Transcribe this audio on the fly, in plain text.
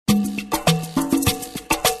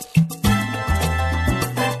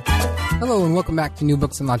Hello and welcome back to New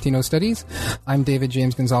Books in Latino Studies. I'm David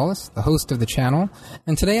James Gonzalez, the host of the channel,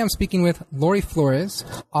 and today I'm speaking with Lori Flores,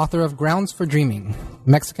 author of Grounds for Dreaming,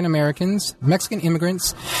 Mexican Americans, Mexican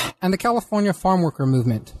Immigrants, and the California Farm Worker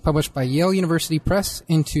Movement, published by Yale University Press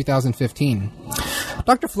in 2015.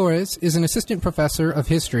 Dr. Flores is an assistant professor of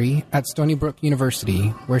history at Stony Brook University,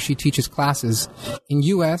 where she teaches classes in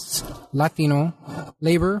U.S., Latino,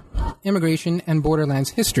 labor, immigration, and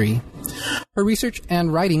borderlands history. Her research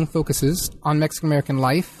and writing focuses on Mexican-American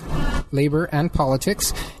life, labor, and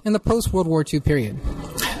politics in the post-World War II period.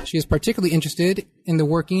 She is particularly interested in the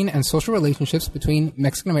working and social relationships between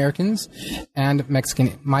Mexican Americans and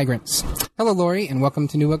Mexican migrants. Hello, Lori, and welcome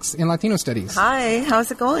to New Books in Latino Studies. Hi,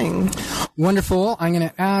 how's it going? Wonderful. I'm going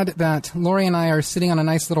to add that Lori and I are sitting on a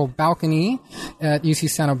nice little balcony at UC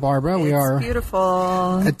Santa Barbara. We are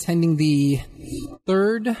beautiful. Attending the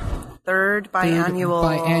third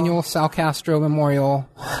biannual Sal Castro Memorial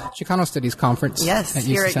Chicano Studies Conference. Yes, at UC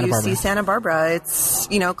here at Santa Barbara. UC Santa Barbara. It's,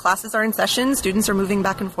 classes are in session. Students are moving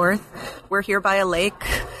back and forth. We're here by a lake.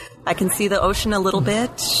 I can see the ocean a little bit.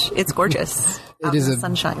 It's gorgeous. It is a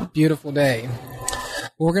sunshine. Beautiful day.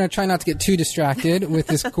 We're going to try not to get too distracted with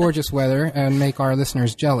this gorgeous weather and make our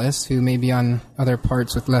listeners jealous who may be on other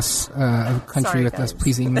parts with less country with less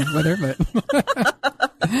pleasing weather. But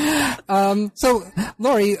so,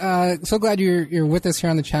 Lori, so glad you're with us here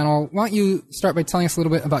on the channel. Why don't you start by telling us a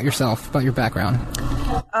little bit about yourself, about your background?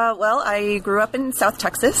 Well, I grew up in South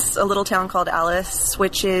Texas, a little town called Alice,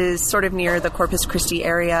 which is sort of near the Corpus Christi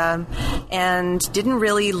area, and didn't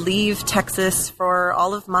really leave Texas for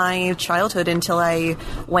all of my childhood until I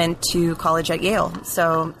went to college at Yale.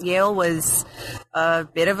 So Yale was a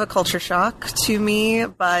bit of a culture shock to me,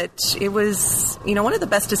 but it was, one of the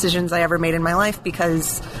best decisions I ever made in my life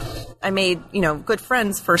because I made, good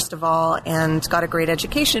friends, first of all, and got a great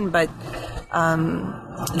education, but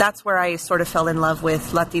that's where I sort of fell in love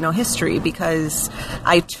with Latino history because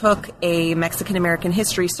I took a Mexican American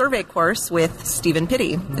history survey course with Stephen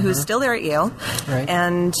Pitti, who's still there at Yale. Right.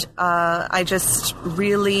 And I just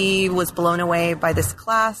really was blown away by this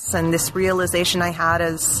class and this realization I had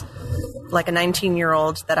as like a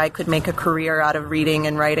 19-year-old that I could make a career out of reading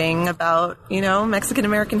and writing about, Mexican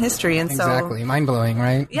American history. And exactly. Mind-blowing,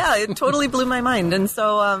 right? Yeah, it totally blew my mind. And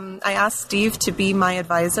so I asked Steve to be my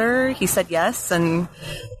advisor. He said yes, and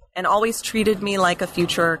always treated me like a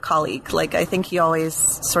future colleague. Like, I think he always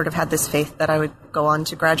sort of had this faith that I would go on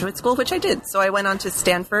to graduate school, which I did. So I went on to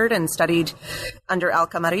Stanford and studied under Al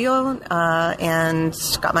Camarillo and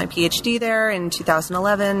got my PhD there in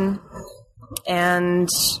 2011. And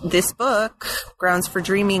this book, Grounds for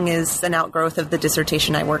Dreaming, is an outgrowth of the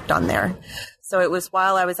dissertation I worked on there. So it was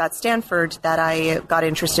while I was at Stanford that I got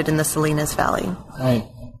interested in the Salinas Valley. Right.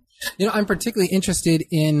 I'm particularly interested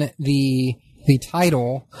in the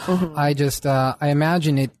title. Mm-hmm. I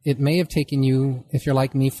imagine it may have taken you, if you're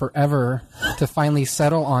like me, forever to finally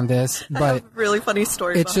settle on this, but I have a really funny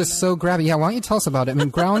story. It's just so grabby. Yeah, why don't you tell us about it? I mean,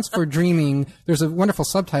 Grounds for Dreaming, there's a wonderful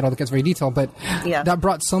subtitle that gets very detailed, but that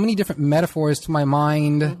brought so many different metaphors to my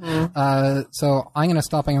mind. Mm-hmm. So I'm going to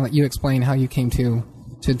stop and let you explain how you came to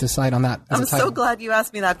decide on that as I'm a title. So glad you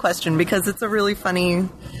asked me that question because it's a really funny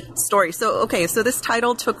story. So this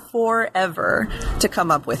title took forever to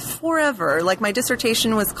come up with. Forever. Like, my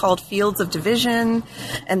dissertation was called Fields of Division,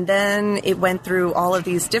 and then it went through all of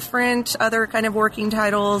these different other kind of working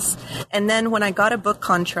titles. And then when I got a book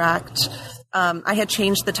contract, I had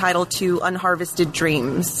changed the title to Unharvested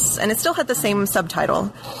Dreams, and it still had the same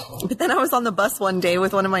subtitle. But then I was on the bus one day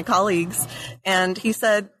with one of my colleagues, and he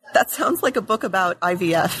said, "That sounds like a book about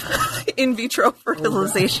IVF, in vitro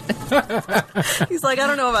fertilization." He's like, "I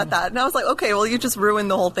don't know about that." And I was like, "Okay, well, you just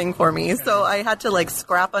ruined the whole thing for me." So I had to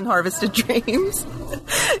scrap Unharvested Dreams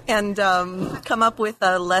and come up with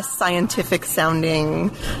a less scientific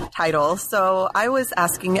sounding title. So I was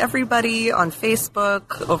asking everybody on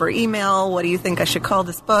Facebook, over email, what do you think I should call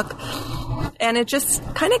this book? And it just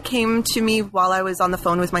kind of came to me while I was on the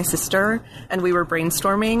phone with my sister, and we were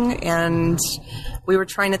brainstorming, and we were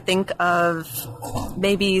trying to think of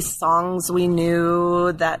maybe songs we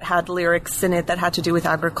knew that had lyrics in it that had to do with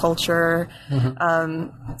agriculture.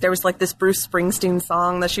 Mm-hmm. There was this Bruce Springsteen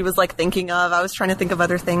song that she was thinking of. I was trying to think of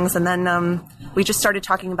other things. And then we just started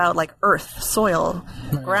talking about earth, soil,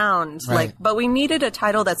 ground. Right. But we needed a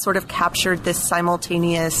title that sort of captured this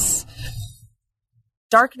simultaneous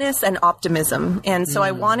darkness and optimism. And so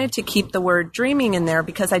I wanted to keep the word dreaming in there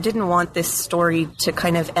because I didn't want this story to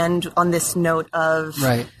kind of end on this note of,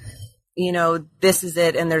 this is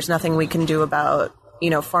it and there's nothing we can do about,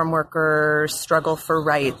 farm worker struggle for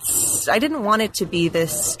rights. I didn't want it to be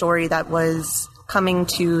this story that was coming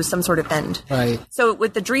to some sort of end. Right. So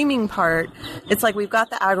with the dreaming part, it's like we've got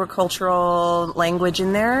the agricultural language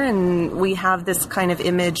in there, and we have this kind of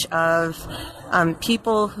image of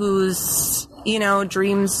people whose,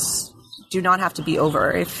 dreams do not have to be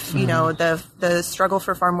over. If, the struggle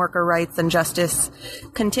for farm worker rights and justice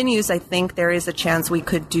continues, I think there is a chance we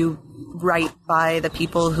could do right by the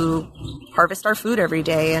people who harvest our food every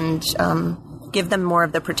day and give them more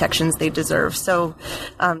of the protections they deserve. So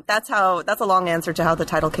that's a long answer to how the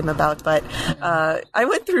title came about. But I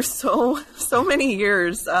went through so many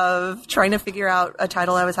years of trying to figure out a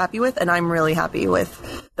title I was happy with, and I'm really happy with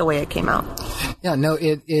the way it came out. Yeah, no,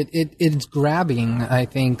 it's grabbing, I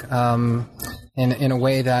think, in a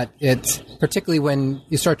way that it's, particularly when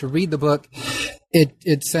you start to read the book,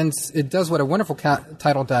 it does what a wonderful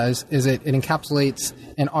title does, is it encapsulates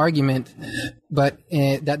an argument, but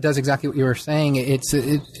that does exactly what you were saying.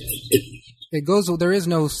 It goes. There is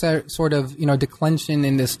no sort of declension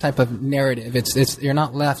in this type of narrative. It's you're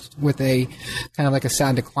not left with a kind of like a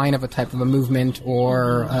sad decline of a type of a movement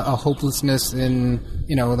or a hopelessness in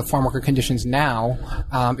the farm worker conditions now.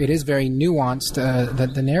 It is very nuanced.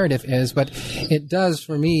 The narrative is, but it does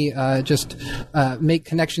for me just make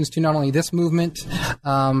connections to not only this movement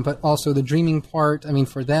but also the dreaming part. I mean,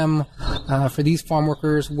 for them, for these farm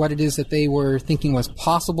workers, what it is that they were thinking was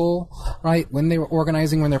possible, right, when they were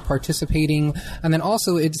organizing, when they're participating. And then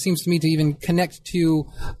also it seems to me to even connect to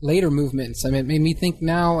later movements. I mean, it made me think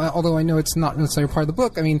now, although I know it's not necessarily part of the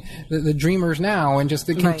book, I mean, the Dreamers now and just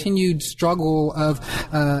the continued struggle of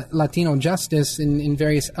Latino justice in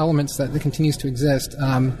various elements that continues to exist.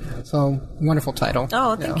 So, wonderful title.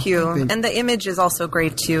 Oh, thank you. And the image is also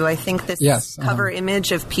great, too. I think this cover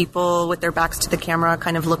image of people with their backs to the camera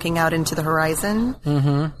kind of looking out into the horizon,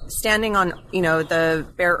 standing on, the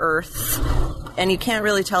bare earth, and you can't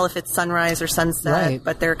really tell if it's sunrise or sunset,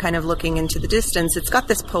 but they're kind of looking into the distance. It's got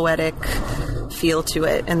this poetic feel to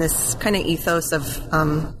it and this kind of ethos of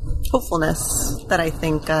hopefulness that I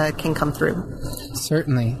think can come through.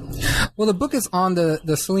 Certainly. Well, the book is on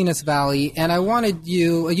the Salinas Valley, and I wanted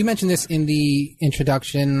you mentioned this in the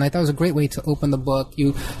introduction, and I thought it was a great way to open the book.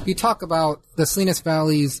 You talk about the Salinas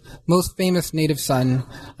Valley's most famous native son,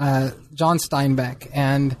 John Steinbeck,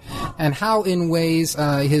 and how in ways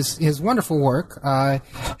his wonderful work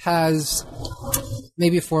has,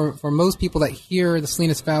 maybe for most people that hear the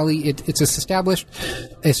Salinas Valley, it's established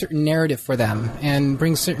a certain narrative for them and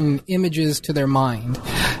brings certain images to their mind.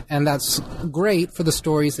 And that's great for the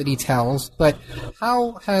stories that he tells, but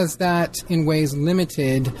how has that in ways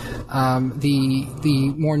limited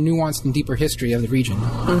the more nuanced and deeper history of the region?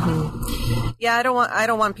 Mm-hmm. Yeah, I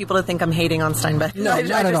don't want people to think I'm hating on Steinbeck. No, I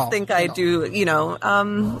not at all. I just think I do,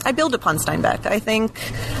 I build upon Steinbeck. I think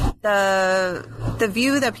the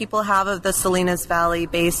view that people have of the Salinas Valley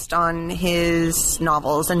based on his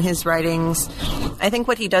novels and his writings, I think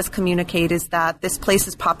what he does communicate is that this place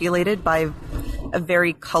is populated by a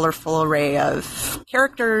very colorful array of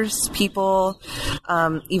characters, people,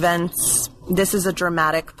 events. This is a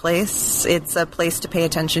dramatic place. It's a place to pay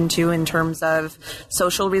attention to in terms of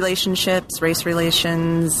social relationships, race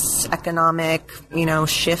relations, economic,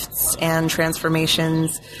 shifts and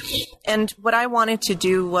transformations. And what I wanted to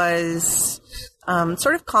do was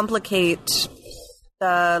sort of complicate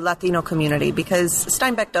the Latino community, because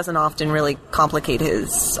Steinbeck doesn't often really complicate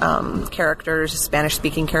his characters,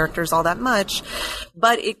 Spanish-speaking characters, all that much,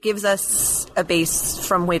 but it gives us a base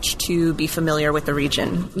from which to be familiar with the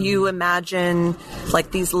region. You imagine like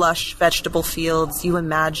these lush vegetable fields, you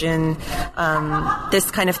imagine this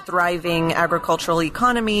kind of thriving agricultural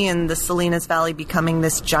economy and the Salinas Valley becoming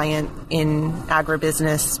this giant in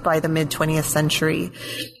agribusiness by the mid-20th century.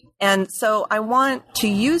 And so I want to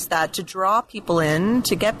use that to draw people in,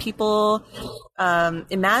 to get people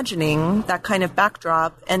imagining that kind of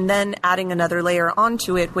backdrop, and then adding another layer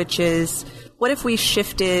onto it, which is, what if we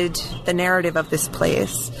shifted the narrative of this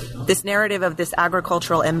place, this narrative of this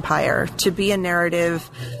agricultural empire, to be a narrative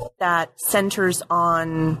that centers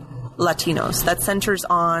on Latinos, that centers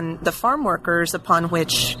on the farm workers upon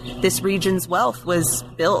which this region's wealth was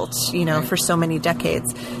built, for so many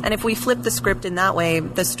decades. And if we flip the script in that way,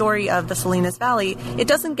 the story of the Salinas Valley, it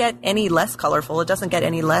doesn't get any less colorful. It doesn't get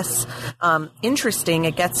any less interesting.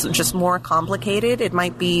 It gets just more complicated. It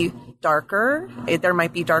might be darker. There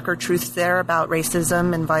might be darker truths there about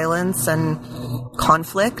racism and violence and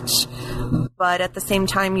conflict. But at the same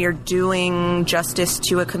time, you're doing justice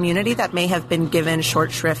to a community that may have been given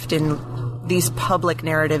short shrift in these public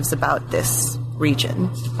narratives about this region.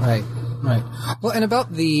 Right. Well, and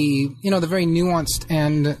about the, the very nuanced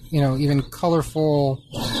and, even colorful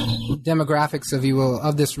demographics, if you will,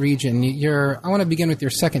 of this region. I want to begin with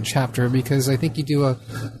your second chapter because I think you do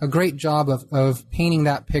a great job of painting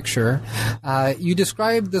that picture. You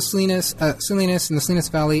describe the Salinas and the Salinas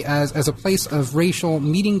Valley as a place of racial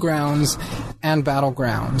meeting grounds and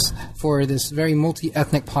battlegrounds for this very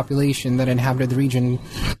multi-ethnic population that inhabited the region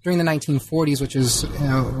during the 1940s, which is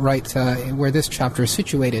where this chapter is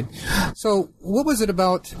situated. So what was it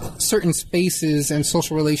about certain spaces and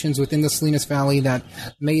social relations within the Salinas Valley that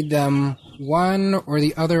made them one or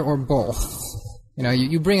the other or both?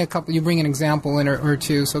 You bring an example in or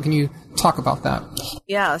two. So can you talk about that?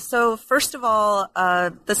 Yeah. So first of all,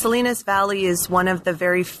 the Salinas Valley is one of the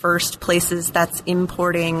very first places that's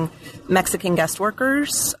importing Mexican guest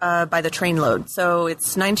workers by the trainload. So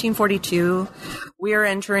it's 1942. We are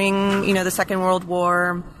entering, the Second World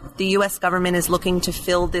War. The U.S. government is looking to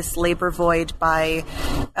fill this labor void by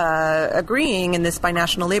agreeing in this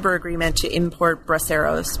binational labor agreement to import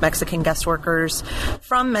braceros, Mexican guest workers,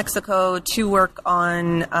 from Mexico to work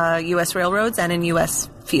on U.S. railroads and in U.S.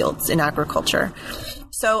 fields in agriculture.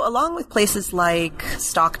 So along with places like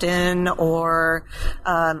Stockton or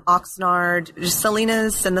Oxnard,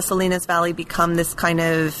 Salinas and the Salinas Valley become this kind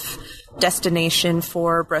of destination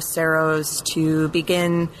for braceros to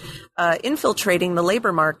begin infiltrating the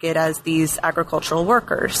labor market as these agricultural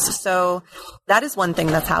workers. So that is one thing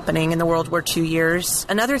that's happening in the World War II years.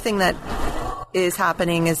 Another thing that is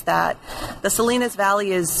happening is that the Salinas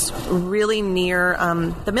Valley is really near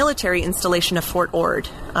the military installation of Fort Ord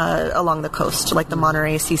along the coast, like the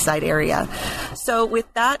Monterey seaside area. So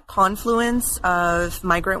with that confluence of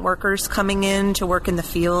migrant workers coming in to work in the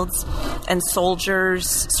fields and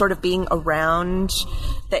soldiers sort of being around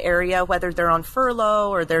the area, whether they're on furlough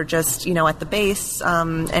or they're just, at the base,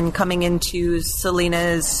 and coming into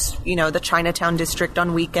Salinas, the Chinatown district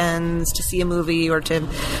on weekends to see a movie or to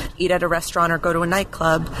eat at a restaurant or go to a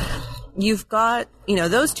nightclub. You've got,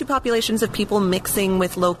 those two populations of people mixing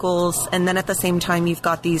with locals, and then at the same time you've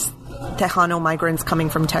got these Tejano migrants coming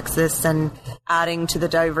from Texas and adding to the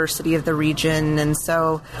diversity of the region. And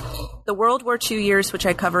so the World War II years, which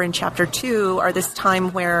I cover in Chapter 2, are this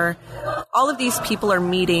time where all of these people are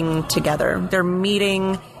meeting together. They're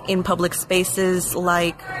meeting in public spaces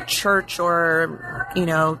like church or,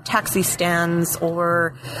 taxi stands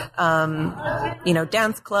or,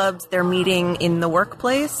 dance clubs. They're meeting in the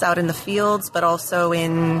workplace, out in the fields, but also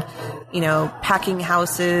in, packing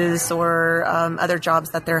houses or other jobs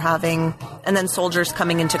that they're having. And then soldiers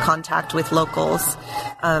coming into contact with locals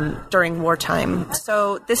during wartime.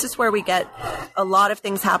 So this is where we get a lot of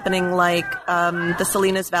things happening like the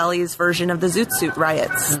Salinas Valley's version of the Zoot Suit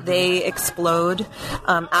riots. They explode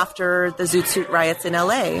after the Zoot Suit riots in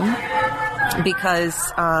LA because,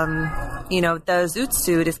 the Zoot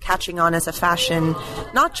Suit is catching on as a fashion,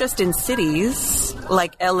 not just in cities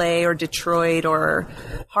like LA or Detroit or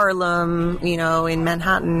Harlem, in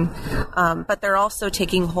Manhattan, but they're also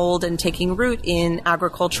taking hold and taking root in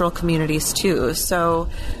agricultural communities too. So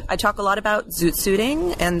I talk a lot about Zoot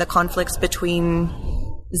Suiting and the conflicts between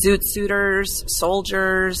Zoot Suiters,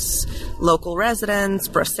 soldiers, local residents,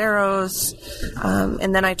 braceros,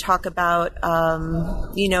 and then I talk about,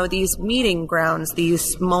 these meeting grounds,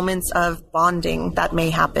 these moments of bonding that may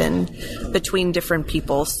happen between different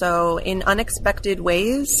people. So in unexpected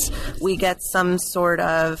ways, we get some sort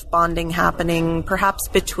of bonding happening, perhaps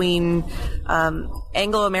between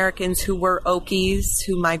Anglo-Americans who were Okies,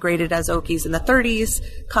 who migrated as Okies in the 30s,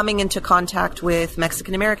 coming into contact with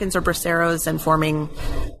Mexican-Americans or braceros and forming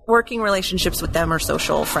working relationships with them or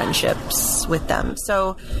social friendships with them.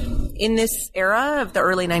 So in this era of the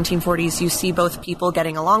early 1940s, you see both people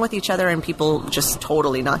getting along with each other and people just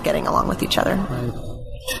totally not getting along with each other. Right.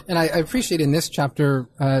 And I appreciate in this chapter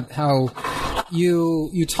how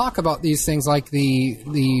you talk about these things like the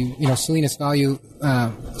Salinas the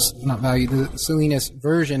Salinas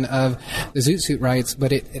version of the Zoot Suit riots,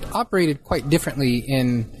 but it operated quite differently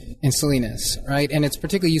in Salinas, right? And it's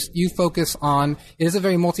particularly, you focus on, it is a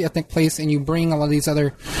very multi-ethnic place, and you bring a lot of these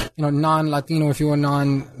other, non-Latino, if you will,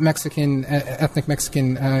 non-Mexican, ethnic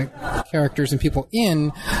Mexican characters and people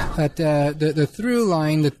in. But the through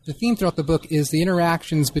line, the theme throughout the book is the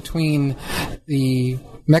interactions between the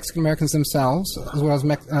Mexican Americans themselves, as well as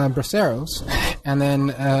braceros, and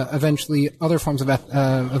then eventually other forms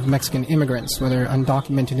of Mexican immigrants, whether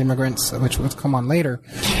undocumented immigrants, which will come on later.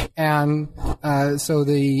 And so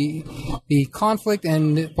the conflict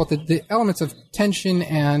and both the elements of tension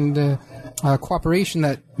and cooperation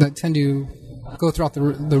that tend to go throughout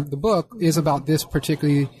the book is about this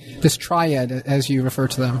triad, as you refer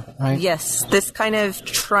to them, right? Yes, this kind of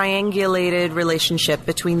triangulated relationship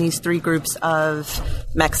between these three groups of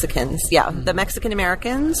Mexicans. Yeah, the Mexican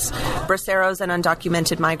Americans, braceros, and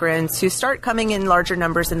undocumented migrants who start coming in larger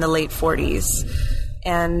numbers in the late 40s.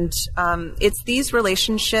 And it's these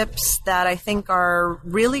relationships that I think are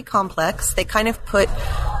really complex. They kind of put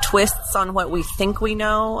twists on what we think we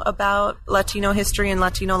know about Latino history and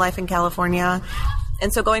Latino life in California.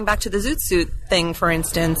 And so going back to the Zoot Suit thing, for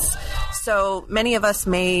instance, so many of us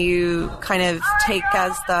may kind of take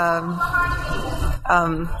as the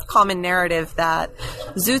common narrative that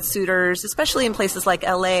Zoot Suiters, especially in places like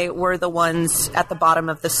LA, were the ones at the bottom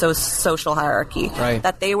of the social hierarchy. Right.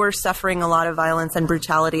 That they were suffering a lot of violence and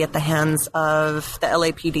brutality at the hands of the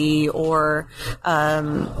LAPD or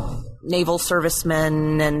naval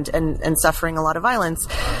servicemen and suffering a lot of violence.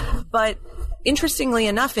 But interestingly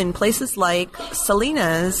enough, in places like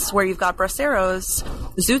Salinas, where you've got braceros,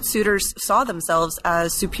 Zoot Suiters saw themselves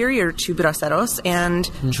as superior to braceros and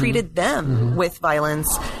treated them with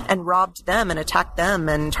violence and robbed them and attacked them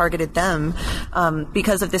and targeted them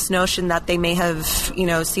because of this notion that they may have,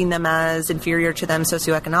 seen them as inferior to them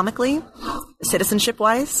socioeconomically,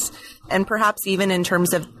 citizenship-wise, and perhaps even in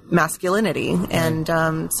terms of masculinity. And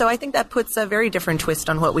so I think that puts a very different twist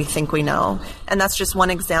on what we think we know. And that's just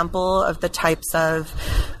one example of the types of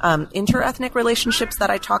interethnic relationships that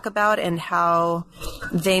I talk about and how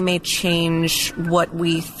they may change what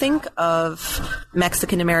we think of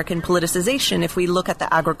Mexican-American politicization if we look at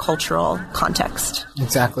the agricultural context.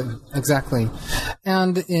 Exactly.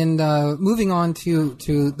 And in moving on to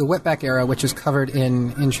the wetback era, which is covered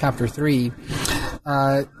in Chapter 3,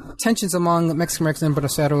 tensions among Mexican-Americans and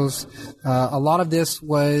braceros, a lot of this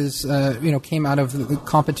was, came out of the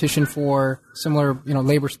competition for similar,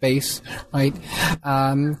 labor space, right?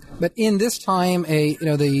 But in this time, the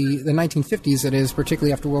 1950s, that is,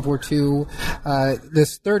 particularly after World War II,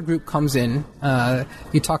 this third group comes in.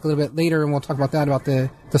 You talk a little bit later, and we'll talk about that, about the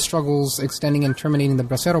struggles extending and terminating the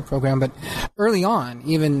bracero program. But early on,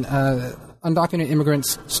 even undocumented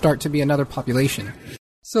immigrants start to be another population.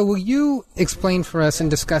 So will you explain for us and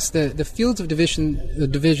discuss the fields of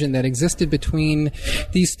division that existed between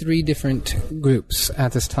these three different groups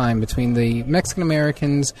at this time, between the Mexican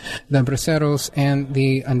Americans, the braceros, and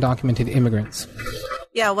the undocumented immigrants?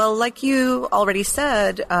 Yeah, well, like you already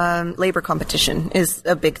said, labor competition is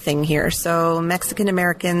a big thing here. So Mexican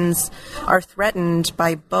Americans are threatened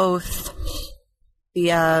by both the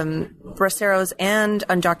braceros and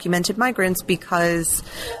undocumented migrants because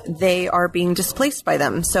they are being displaced by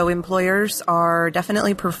them. So employers are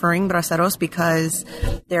definitely preferring braceros because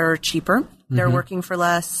they're cheaper. They're working for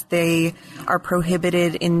less. They are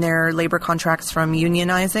prohibited in their labor contracts from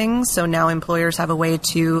unionizing. So now employers have a way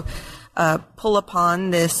to pull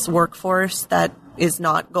upon this workforce that is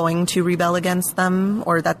not going to rebel against them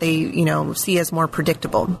or that they, see as more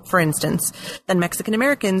predictable, for instance, than Mexican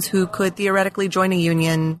Americans who could theoretically join a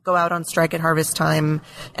union, go out on strike at harvest time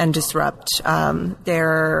and disrupt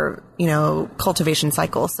their, cultivation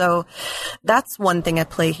cycle. So that's one thing at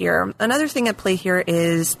play here. Another thing at play here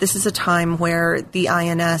is this is a time where the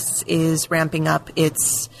INS is ramping up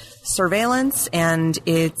its surveillance and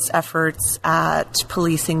its efforts at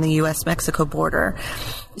policing the U.S.-Mexico border.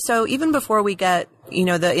 So even before we get,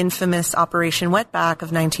 the infamous Operation Wetback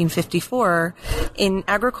of 1954, in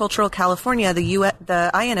agricultural California,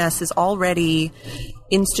 the INS is already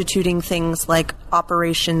instituting things like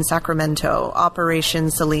Operation Sacramento, Operation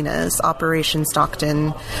Salinas, Operation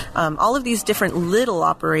Stockton, all of these different little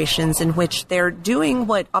operations in which they're doing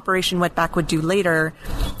what Operation Wetback would do later,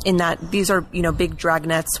 in that these are, big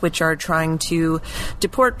dragnets which are trying to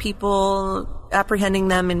deport people, apprehending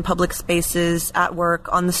them in public spaces, at work,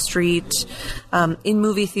 on the street, in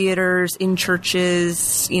movie theaters, in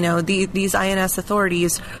churches. These INS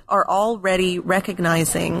authorities are already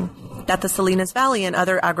recognizing that the Salinas Valley and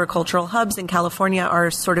other agricultural hubs in California are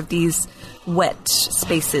sort of these wet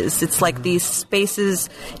spaces. It's like these spaces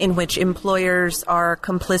in which employers are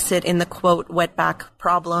complicit in the, quote, wetback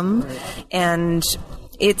problem. Right. And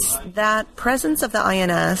it's that presence of the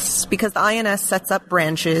INS, because the INS sets up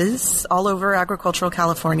branches all over agricultural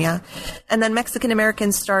California, and then Mexican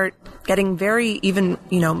Americans start getting very even,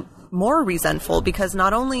 more resentful, because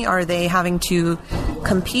not only are they having to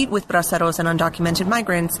compete with braceros and undocumented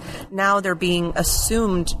migrants, now they're being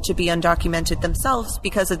assumed to be undocumented themselves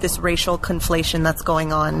because of this racial conflation that's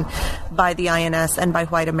going on by the INS and by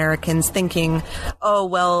white Americans, thinking, oh,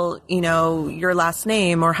 well, your last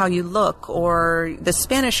name or how you look or the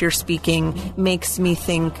Spanish you're speaking makes me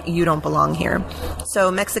think you don't belong here.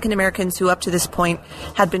 So Mexican Americans who up to this point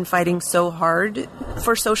had been fighting so hard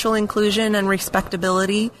for social inclusion and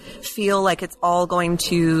respectability feel like it's all going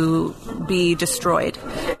to be destroyed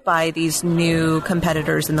by these new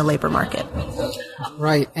competitors in the labor market.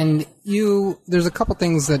 Right. And there's a couple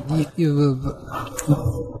things that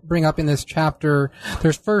you bring up in this chapter.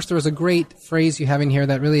 There was a great phrase you have in here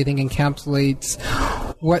that really, I think, encapsulates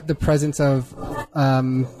what the presence of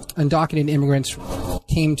undocumented immigrants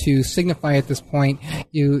came to signify at this point.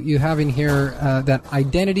 You have in here that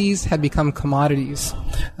identities had become commodities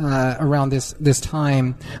around this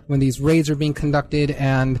time when these raids are being conducted,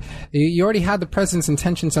 and you already had the presence and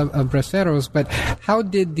tensions of braceros, but how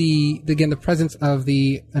did the presence of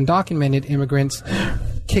the undocumented immigrants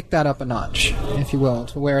kick that up a notch, if you will,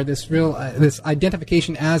 to where this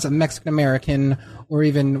identification as a Mexican American, or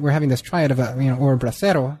even we're having this triad of or a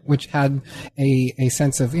bracero, which had a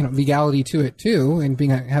sense of legality to it too, and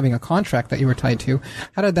having a contract that you were tied to.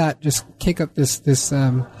 How did that just kick up this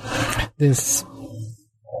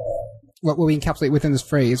what we encapsulate within this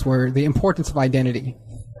phrase, where the importance of identity?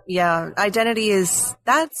 Yeah, identity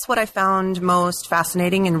that's what I found most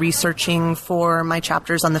fascinating in researching for my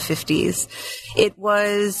chapters on the 50s. It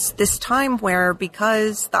was this time where,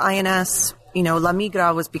 because the INS, La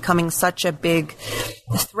Migra was becoming such a big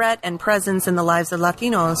threat and presence in the lives of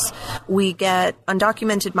Latinos, we get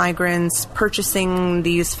undocumented migrants purchasing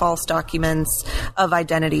these false documents of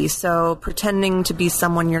identity. So pretending to be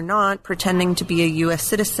someone you're not, pretending to be a U.S.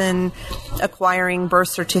 citizen, acquiring birth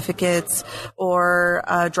certificates or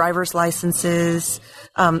driver's licenses,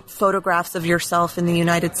 photographs of yourself in the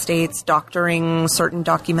United States, doctoring certain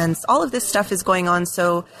documents. All of this stuff is going on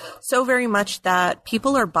so very much that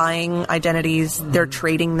people are buying identities. They're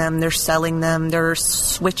trading them, they're selling them, they're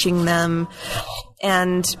switching them.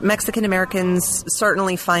 And Mexican Americans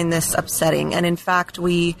certainly find this upsetting. And in fact,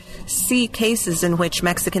 we see cases in which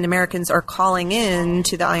Mexican Americans are calling in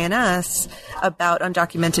to the INS about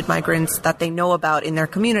undocumented migrants that they know about in their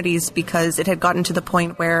communities, because it had gotten to the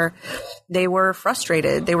point where they were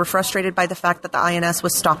frustrated. They were frustrated by the fact that the INS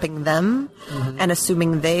was stopping them and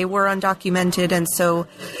assuming they were undocumented. And so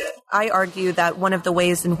I argue that one of the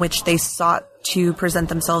ways in which they sought to present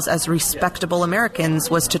themselves as respectable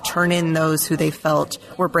Americans was to turn in those who they felt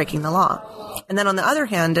were breaking the law. And then on the other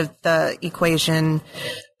hand of the equation,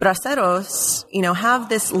 braceros, have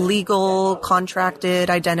this legal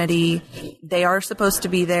contracted identity. They are supposed to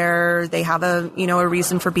be there. They have a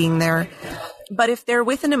reason for being there. But if they're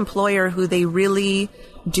with an employer who they really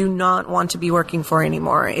do not want to be working for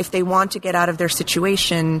anymore, if they want to get out of their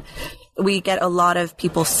situation, we get a lot of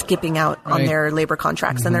people skipping out on their labor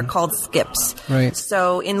contracts, and they're called skips. Right.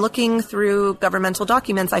 So in looking through governmental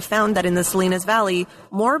documents, I found that in the Salinas Valley,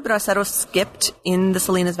 more braceros skipped in the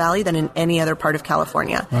Salinas Valley than in any other part of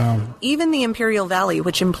California. Wow. Even the Imperial Valley,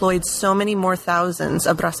 which employed so many more thousands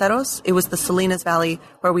of braceros, it was the Salinas Valley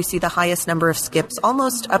where we see the highest number of skips.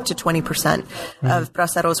 Almost up to 20% of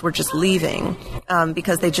braceros were just leaving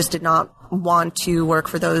because they just did not want to work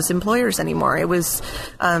for those employers anymore. It was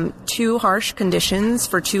too harsh conditions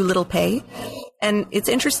for too little pay. And it's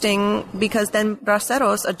interesting because then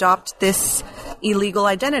braceros adopt this illegal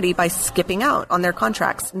identity by skipping out on their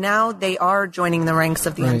contracts. Now they are joining the ranks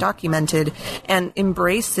of the undocumented and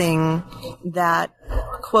embracing that,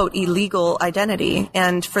 quote, illegal identity.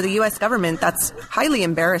 And for the U.S. government, that's highly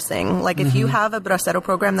embarrassing. Like if you have a bracero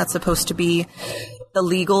program that's supposed to be the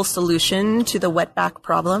legal solution to the wetback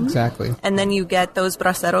problem. Exactly. And then you get those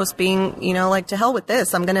braceros being, like, to hell with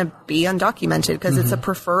this. I'm going to be undocumented because it's a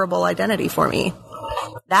preferable identity for me.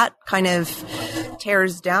 That kind of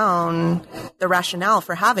tears down the rationale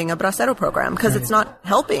for having a bracero program because it's not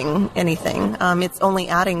helping anything. It's only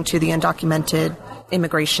adding to the undocumented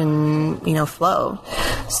immigration, flow.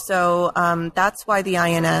 So that's why the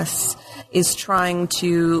INS is trying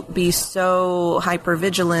to be so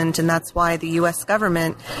hyper-vigilant, and that's why the U.S.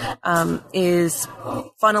 government is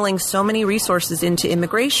funneling so many resources into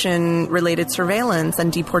immigration-related surveillance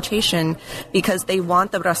and deportation because they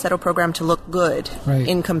want the bracero program to look good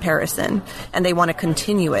in comparison, and they want to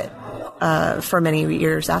continue it for many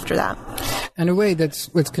years after that. in a way, that's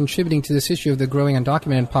what's contributing to this issue of the growing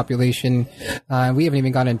undocumented population. We haven't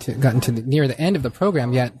even gotten to near the end of the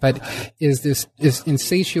program yet, but is this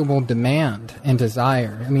insatiable demand and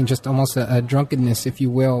desire. I mean, just almost a drunkenness, if you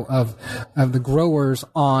will, of the growers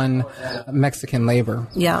on Mexican labor.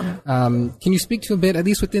 Yeah. Can you speak to a bit, at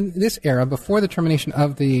least within this era, before the termination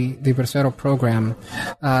of the Bracero program,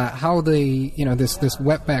 how this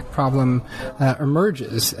wetback problem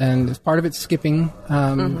emerges, and as part of it skipping,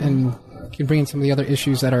 and can bring in some of the other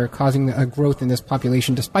issues that are causing a growth in this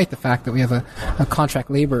population, despite the fact that we have a contract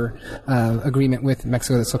labor agreement with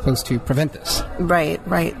Mexico that's supposed to prevent this. Right.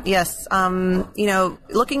 Yes.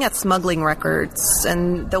 Looking at smuggling records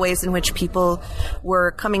and the ways in which people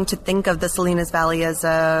were coming to think of the Salinas Valley as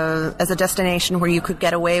a destination where you could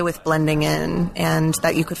get away with blending in, and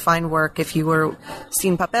that you could find work if you were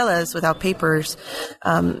sin papeles, without papers.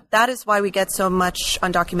 That is why we get so much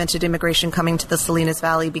undocumented immigration coming to the Salinas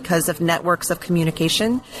Valley, because of networks of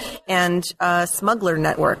communication and smuggler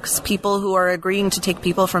networks, people who are agreeing to take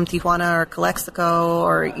people from Tijuana or Calexico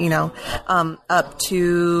or, up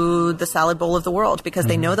to the salad bowl of the world, because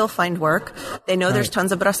they know they'll find work. They know there's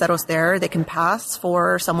tons of braceros there. They can pass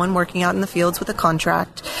for someone working out in the fields with a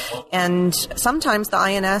contract. And sometimes the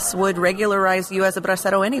INS would regularize you as a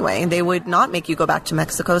bracero anyway. They would not make you go back to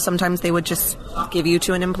Mexico. Sometimes they would just give you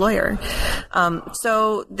to an employer.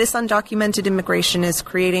 So this undocumented immigration is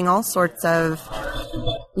creating all sorts of,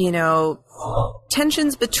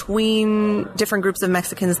 tensions between different groups of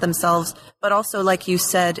Mexicans themselves, but also, like you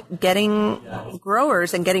said, getting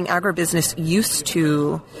growers and getting agribusiness used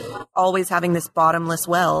to always having this bottomless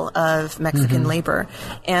well of Mexican labor.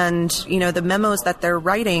 And, the memos that they're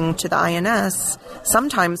writing to the INS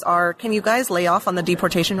sometimes are, can you guys lay off on the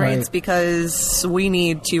deportation rates because we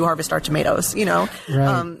need to harvest our tomatoes,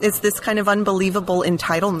 It's this kind of unbelievable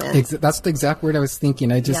entitlement. That's the exact word I was thinking.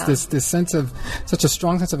 This sense of, such a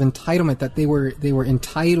strong sense of entitlement, that they were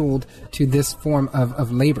entitled to this form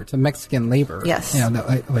of labor, to Mexican labor. Yes.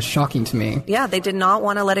 That was shocking to me. Yeah, they did not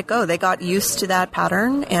want to let it go. They got used to that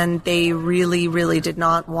pattern, and they really, really did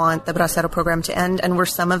not want the Bracero program to end, and were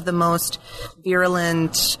some of the most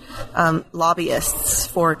virulent lobbyists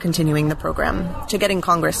for continuing the program, to getting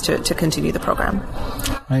Congress to continue the program.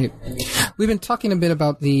 Right. We've been talking a bit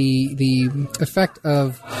about the effect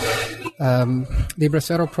of the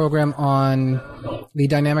Bracero program on the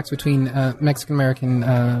dynamics between Mexican American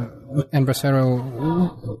and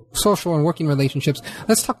Bracero social and working relationships.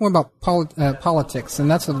 Let's talk more about politics, and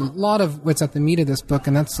that's a lot of what's at the meat of this book,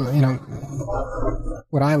 and that's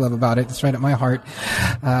what I love about it. It's right at my heart.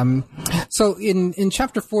 So in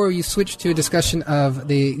chapter 4, you switch to a discussion of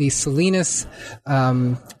the Salinas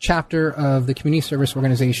chapter of the Community Service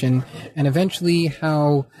Organization, and eventually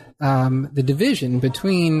how the division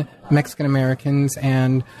between Mexican Americans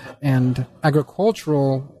and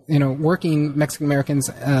agricultural, working Mexican Americans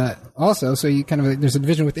also. So you there's a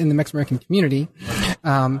division within the Mexican American community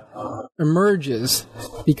emerges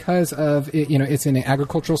because of it's in an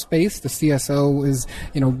agricultural space. The CSO is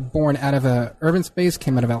born out of a urban space,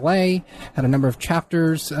 came out of LA, had a number of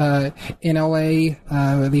chapters in LA,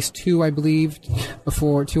 at least 2, I believe, 2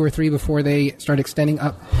 or 3 before they started extending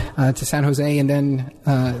up to San Jose, and then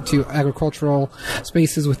to agricultural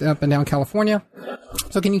spaces up and down California.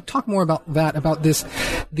 So can you talk more about that, about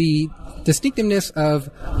the distinctiveness of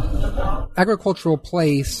agricultural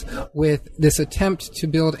place with this attempt to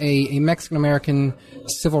build a Mexican-American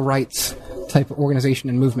civil rights type of organization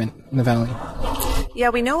and movement in the Valley? Yeah,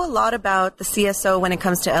 we know a lot about the CSO when it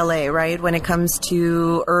comes to LA, right? When it comes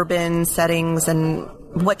to urban settings and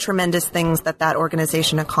what tremendous things that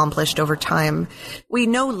organization accomplished over time. We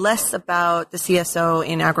know less about the CSO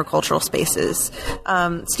in agricultural spaces.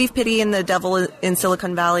 Steve Pitti in The Devil in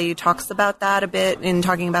Silicon Valley talks about that a bit in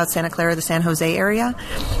talking about Santa Clara, the San Jose area.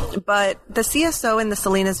 But the CSO in the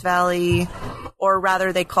Salinas Valley, or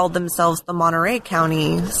rather they called themselves the Monterey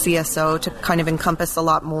County CSO to kind of encompass a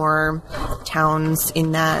lot more towns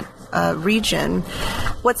in that region.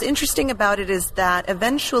 What's interesting about it is that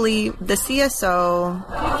eventually the CSO,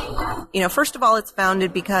 first of all, it's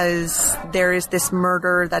founded because there is this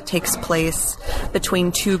murder that takes place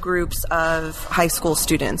between 2 groups of high school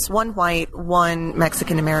students, one white, one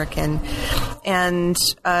Mexican American, and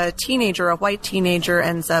a white teenager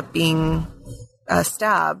ends up being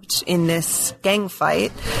stabbed in this gang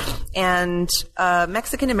fight, and a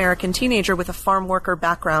Mexican-American teenager with a farm worker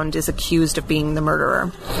background is accused of being the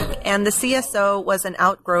murderer. And the CSO was an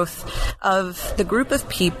outgrowth of the group of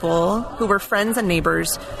people who were friends and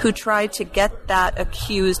neighbors who tried to get that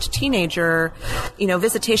accused teenager,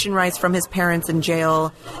 visitation rights from his parents in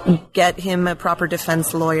jail, get him a proper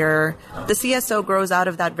defense lawyer. The CSO grows out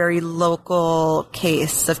of that very local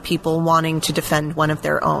case of people wanting to defend one of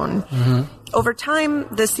their own. Mm-hmm. Over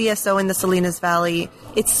time, the CSO in the Salinas Valley,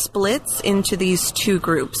 it splits into these two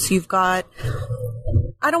groups. You've got,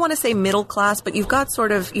 I don't want to say middle class, but you've got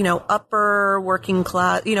sort of, upper working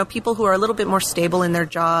class, people who are a little bit more stable in their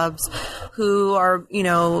jobs, who are,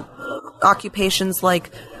 occupations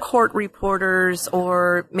like court reporters,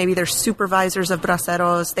 or maybe they're supervisors of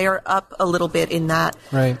braceros. They are up a little bit in that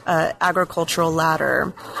agricultural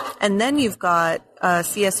ladder. And then you've got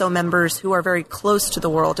CSO members who are very close to the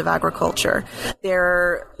world of agriculture.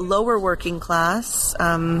 They're lower working class,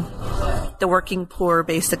 the working poor,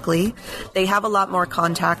 basically. They have a lot more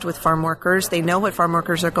contact with farm workers. They know what farm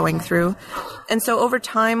workers are going through. And so over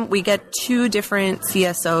time, we get two different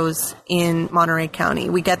CSOs in Monterey County.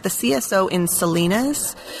 We get the CSO in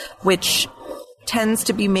Salinas, which tends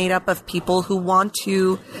to be made up of people who want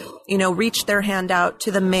to reach their hand out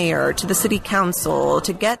to the mayor, to the city council,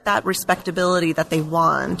 to get that respectability that they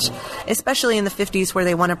want, especially in the 50s where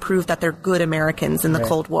they want to prove that they're good Americans in the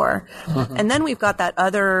Cold War. Mm-hmm. And then we've got that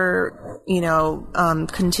other,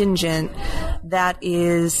 contingent that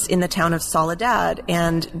is in the town of Soledad.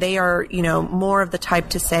 And they are, more of the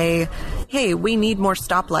type to say, hey, we need more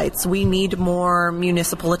stoplights. We need more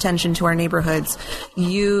municipal attention to our neighborhoods.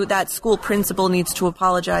 That school principal needs to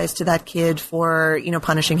apologize to that kid for,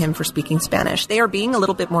 punishing him for speaking Spanish. They are being a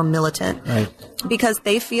little bit more militant because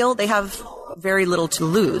they feel they have very little to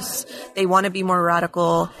lose. They want to be more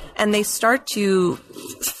radical, and they start to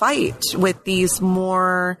fight with these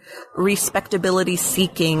more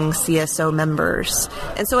respectability-seeking CSO members.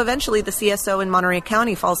 And so eventually the CSO in Monterey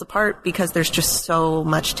County falls apart because there's just so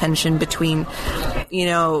much tension between,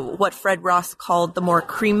 what Fred Ross called the more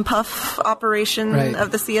cream puff operation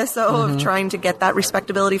of the CSO, of trying to get that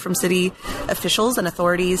respectability from city officials and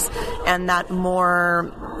authorities, and that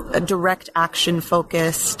more direct action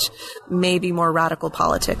focused, maybe more radical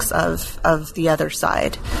politics of the other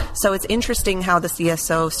side. So it's interesting how the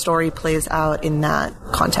CSO story plays out in that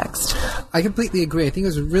context. I completely agree. I think it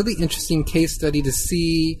was a really interesting case study to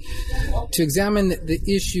examine the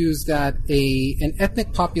issues that an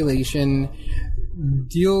ethnic population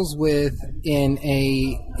deals with in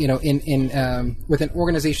with an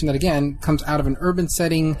organization that again comes out of an urban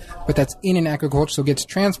setting, but that's in an agriculture, so gets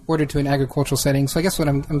transported to an agricultural setting. So I guess what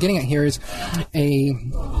I'm getting at here is a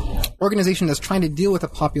organization that's trying to deal with a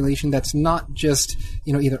population that's not just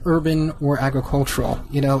either urban or agricultural.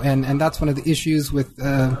 And that's one of the issues with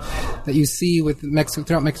that you see with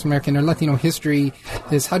throughout Mexican American or Latino history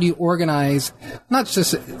is how do you organize not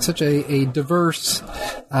just such a diverse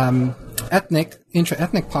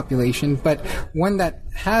intra-ethnic population, but one that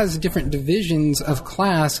has different divisions of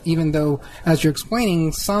class, even though, as you're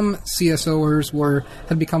explaining, some CSOers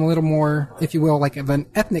had become a little more, if you will, like of an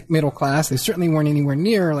ethnic middle class. They certainly weren't anywhere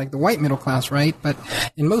near like the white middle class, right? But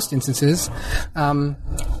in most instances,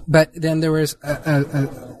 but then there was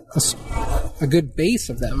a good base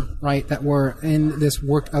of them, right, that were in this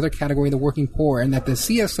other category, the working poor, and that the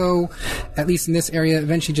CSO, at least in this area,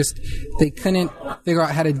 eventually they couldn't figure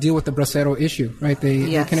out how to deal with the bracero issue, right?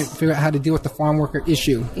 They couldn't figure out how to deal with the farm worker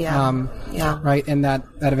issue, right? And that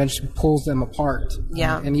eventually pulls them apart.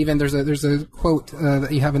 Yeah. And even there's a quote that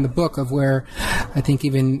you have in the book of where I think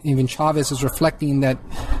even Chavez is reflecting that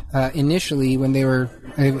initially when they were,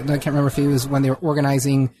 I can't remember if it was when they were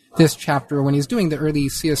organizing this chapter or when he's doing the early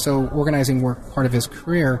CSO organizing work part of his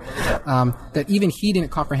career, that even he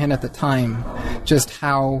didn't comprehend at the time just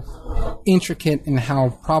how intricate and how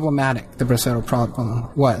problematic the bracero problem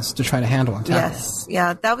was to try to handle and tackle. Yes,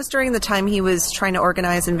 yeah, that was during the time he was trying to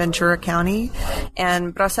organize in Ventura County,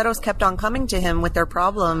 and braceros kept on coming to him with their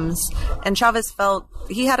problems, and Chavez felt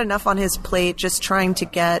he had enough on his plate just trying to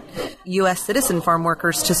get U.S. citizen farm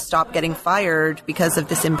workers to stop getting fired because of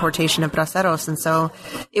this importation of braceros, and so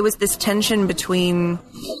it was this tension between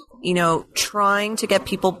trying to get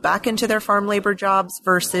people back into their farm labor jobs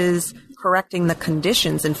versus correcting the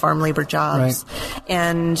conditions in farm labor jobs. Right.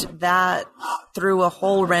 And that threw a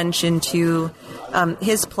whole wrench into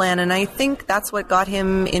his plan. And I think that's what got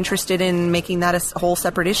him interested in making that a whole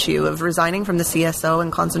separate issue of resigning from the CSO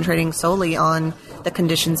and concentrating solely on the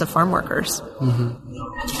conditions of farm workers.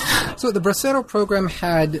 Mm-hmm. So the Bracero program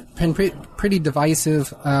had been pretty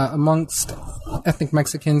divisive amongst ethnic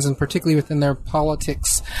Mexicans, and particularly within their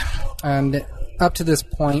politics, and up to this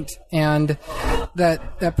point, and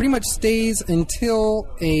that pretty much stays until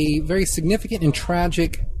a very significant and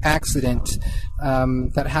tragic accident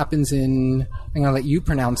that happens in, I'm going to let you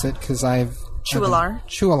pronounce it because Chualar.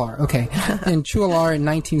 Chualar, okay. In Chualar in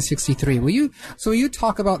 1963. Will you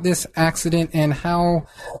talk about this accident and how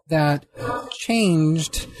that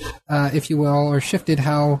changed, if you will, or shifted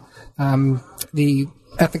how the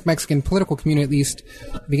ethnic Mexican political community at least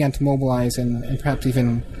began to mobilize and perhaps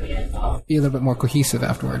even be a little bit more cohesive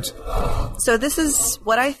afterwards? So this is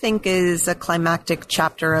what I think is a climactic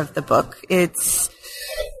chapter of the book. It's,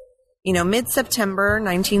 mid-September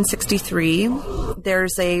 1963,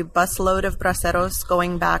 there's a busload of braceros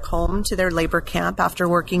going back home to their labor camp after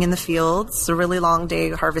working in the fields. It's a really long day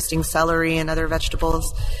harvesting celery and other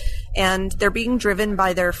vegetables. And they're being driven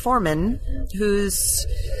by their foreman, who's,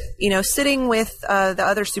 sitting with the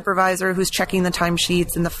other supervisor who's checking the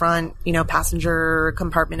timesheets in the front, passenger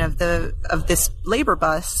compartment of this labor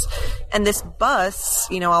bus. And this bus,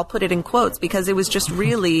 I'll put it in quotes because it was just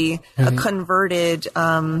really a converted,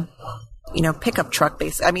 pickup truck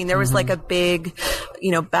base. I mean, there was like a big,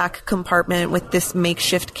 back compartment with this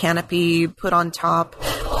makeshift canopy put on top.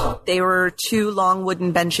 They were two long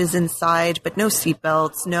wooden benches inside, but no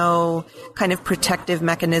seatbelts, no kind of protective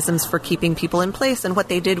mechanisms for keeping people in place. And what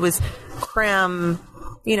they did was cram,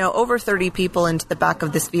 over 30 people into the back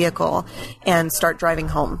of this vehicle and start driving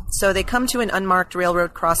home. So they come to an unmarked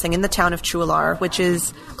railroad crossing in the town of Chualar, which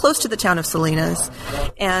is close to the town of Salinas.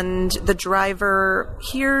 And the driver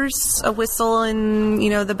hears a whistle in,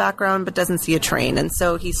 the background, but doesn't see a train. And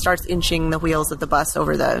so he starts inching the wheels of the bus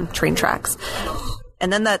over the train tracks.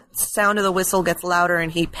 And then that sound of the whistle gets louder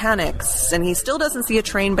and he panics, and he still doesn't see a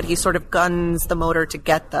train, but he sort of guns the motor to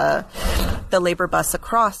get the labor bus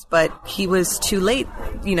across, but he was too late.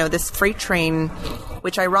 This freight train,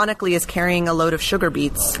 which ironically is carrying a load of sugar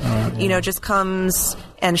beets, just comes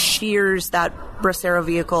and shears that Bracero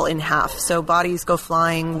vehicle in half. So bodies go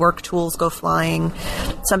flying, work tools go flying.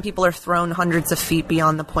 Some people are thrown hundreds of feet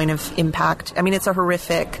beyond the point of impact. I mean, it's a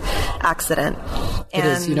horrific accident. It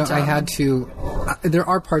is. I had to... there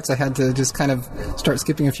are parts I had to just kind of start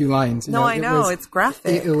skipping a few lines. I know. It's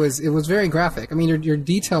graphic. It was very graphic. I mean, your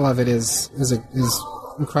detail of it is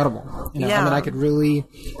incredible. Yeah. I mean,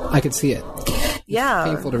 I could see it. Yeah.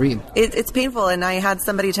 It's painful to read. It's painful. And I had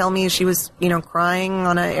somebody tell me she was, crying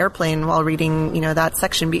on an airplane while reading, that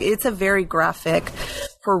section. It's a very graphic,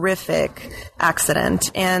 horrific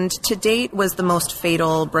accident. And to date was the most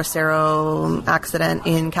fatal Bracero accident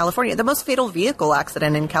in California, the most fatal vehicle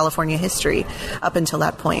accident in California history up until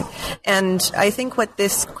that point. And I think what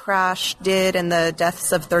this crash did, and the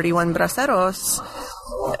deaths of 31 Braceros,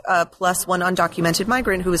 plus one undocumented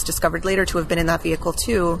migrant who was discovered later to have been in that vehicle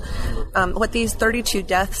too. What these 32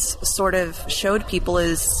 deaths sort of showed people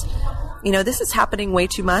is, this is happening way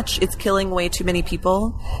too much. It's killing way too many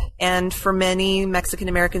people. And for many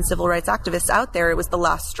Mexican-American civil rights activists out there, it was the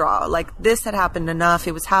last straw. Like, this had happened enough.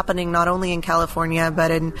 It was happening not only in California,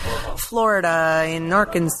 but in Florida, in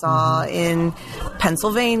Arkansas, in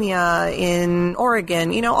Pennsylvania, in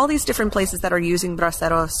Oregon, all these different places that are using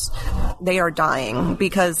braceros. They are dying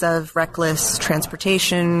because of reckless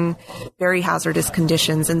transportation, very hazardous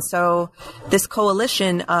conditions. And so this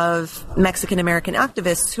coalition of Mexican-American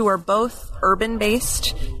activists who are both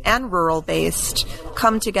urban-based and rural-based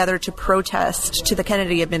come together to protest to the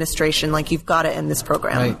Kennedy administration, like, you've got to end this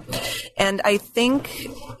program. Right. And I think,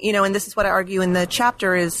 and this is what I argue in the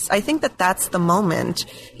chapter, is I think that that's the moment.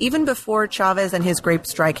 Even before Chavez and his grape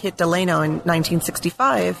strike hit Delano in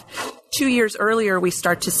 1965, 2 years earlier, we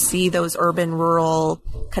start to see those urban-rural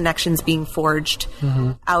connections being forged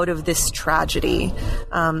out of this tragedy.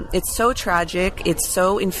 It's so tragic. It's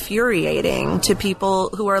so infuriating to people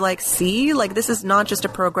who are like, see, like, this is not just a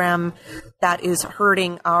program that is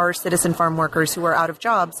hurting our citizen farm workers who are out of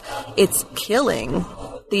jobs. It's killing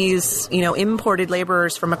these, imported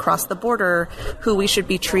laborers from across the border who we should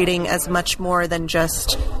be treating as much more than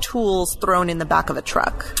just tools thrown in the back of a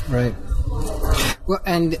truck. Right. Well,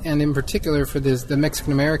 and in particular for the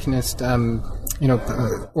Mexican Americanist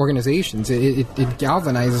organizations. It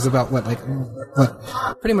galvanizes about what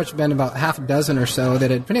pretty much been about half a dozen or so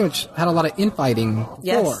that had pretty much had a lot of infighting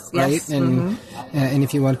before, right? Yes. And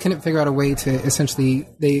if you couldn't figure out a way to essentially,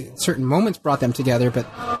 certain moments brought them together, but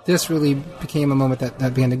this really became a moment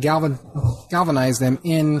that began to galvanize them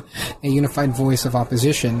in a unified voice of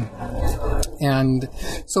opposition. And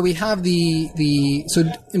so we have so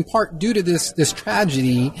in part due to this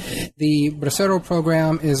tragedy, the Bracero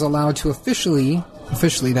program is allowed to officially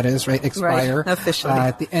that is, right, expire officially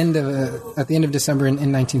at the end of December in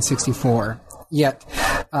 1964. Yet,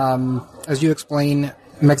 as you explain,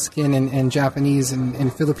 Mexican and Japanese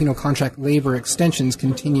and Filipino contract labor extensions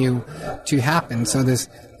continue to happen. So this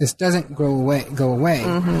doesn't go away.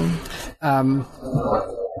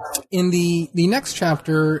 In the next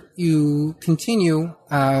chapter, you continue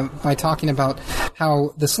by talking about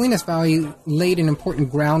how the Salinas Valley laid an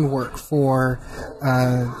important groundwork for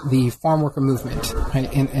the farm worker movement,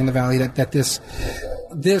 right, in the valley. That this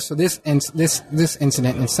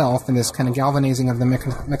incident itself and this kind of galvanizing of the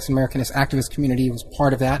Mexican Americanist activist community was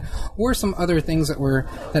part of that, or some other things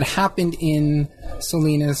that happened in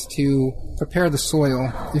Salinas to prepare the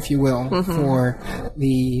soil, if you will, for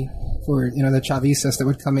the Chavistas that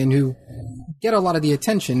would come in who get a lot of the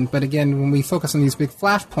attention. But again, when we focus on these big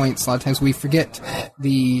flashpoints, a lot of times we forget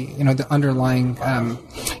the underlying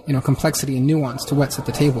complexity and nuance to what's at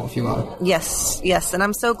the table, if you will. Yes, and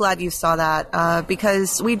I'm so glad you saw that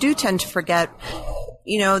because we do tend to forget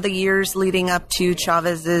the years leading up to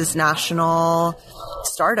Chavez's national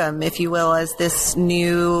stardom, if you will, as this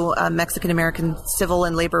new Mexican-American civil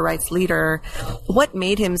and labor rights leader. What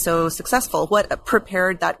made him so successful? What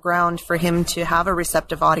prepared that ground for him to have a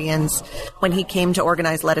receptive audience when he came to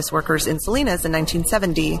organize lettuce workers in Salinas in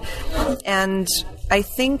 1970? And I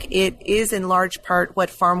think it is in large part what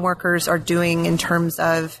farm workers are doing in terms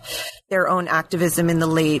of their own activism in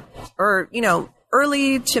the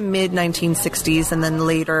early to mid 1960s, and then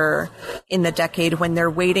later in the decade when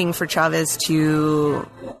they're waiting for Chavez to,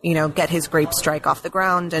 get his grape strike off the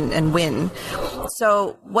ground and win.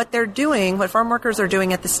 So what farm workers are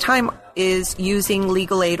doing at this time is using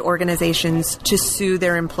legal aid organizations to sue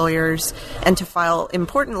their employers and to file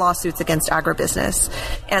important lawsuits against agribusiness.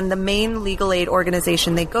 And the main legal aid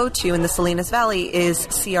organization they go to in the Salinas Valley is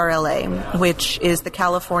CRLA, which is the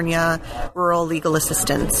California Rural Legal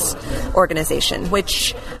Assistance Organization,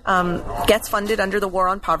 which gets funded under the War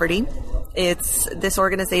on Poverty. It's this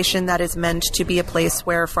organization that is meant to be a place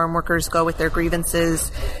where farm workers go with their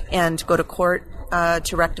grievances and go to court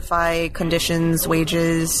to rectify conditions,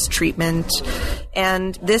 wages, treatment.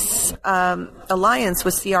 And this alliance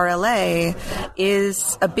with CRLA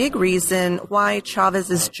is a big reason why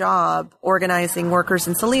Chavez's job organizing workers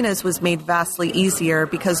in Salinas was made vastly easier,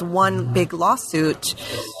 because one big lawsuit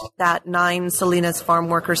that 9 Salinas farm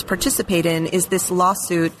workers participate in is this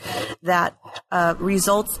lawsuit that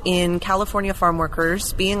results in California farm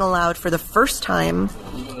workers being allowed for the first time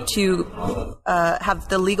to have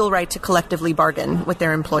the legal right to collectively bargain with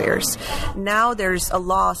their employers. Now there's a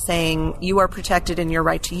law saying you are protected in your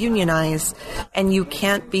right to unionize, and you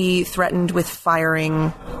can't be threatened with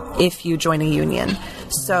firing if you join a union.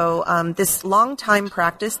 So this long-time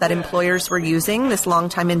practice that employers were using, this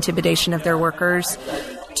long-time intimidation of their workers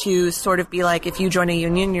to sort of be like, if you join a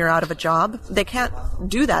union, you're out of a job. They can't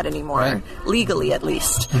do that anymore, right, legally at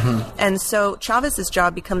least. Mm-hmm. And so Chavez's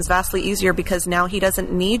job becomes vastly easier because now he doesn't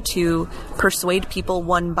need to persuade people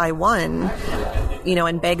one by one,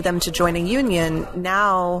 and beg them to join a union.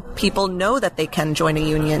 Now people know that they can join a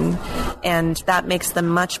union, and that makes them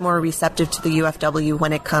much more receptive to the UFW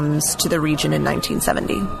when it comes to the region in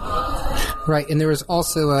 1970. Right, and there was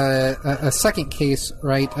also a second case,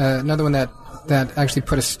 right, another one that actually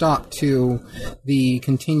put a stop to the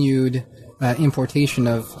continued importation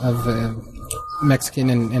of Mexican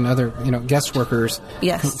and other guest workers.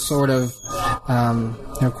 Yes. Sort of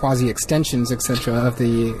quasi extensions, etc. of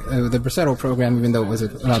the Bracero program, even though it was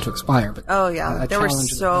about to expire. But there were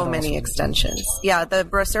so many extensions. Yeah, the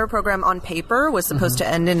Bracero program on paper was supposed to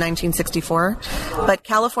end in 1964, but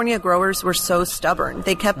California growers were so stubborn.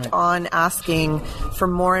 They kept on asking for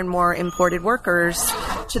more and more imported workers,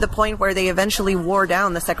 to the point where they eventually wore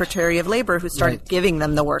down the Secretary of Labor, who started giving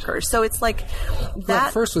them the workers. So it's like that. Well,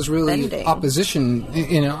 at first was really opposition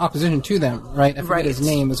to them, right? I forget his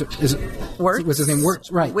name. Was his name Wirtz?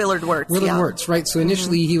 Right. Willard Wirtz. Wirtz, right. So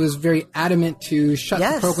initially he was very adamant to shut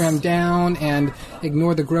the program down and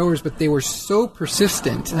ignore the growers, but they were so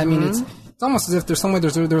persistent. I mean, it's It's almost as if there's somewhere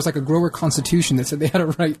there was like a grower constitution that said they had a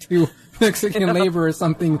right to Mexican labor or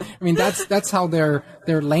something. I mean, that's how their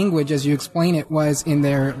language, as you explain it, was in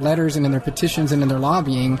their letters and in their petitions and in their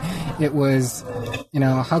lobbying. It was,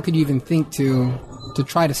 how could you even think to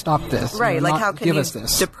try to stop this? Right, like how can you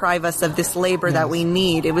deprive us of this labor that we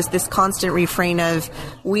need? It was this constant refrain of,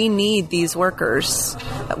 we need these workers.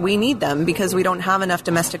 We need them because we don't have enough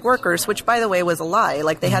domestic workers, which, by the way, was a lie.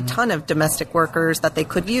 Like, they had a ton of domestic workers that they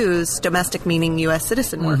could use, domestic meaning U.S.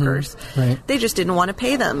 citizen workers. Right. They just didn't want to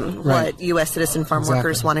pay them what U.S. citizen farm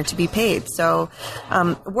workers wanted to be paid. So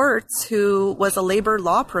Wirtz, who was a labor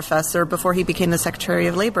law professor before he became the Secretary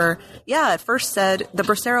of Labor, at first said, the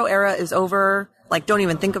Bracero era is over. Like, don't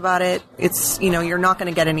even think about it. It's, you're not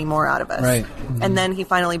going to get any more out of us. Right. And then he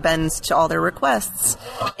finally bends to all their requests.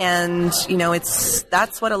 And,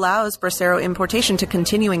 that's what allows Bracero importation to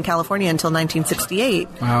continue in California until 1968.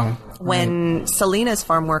 Wow. When Salinas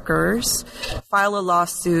farm workers file a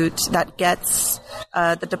lawsuit that gets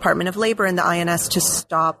the Department of Labor and the INS to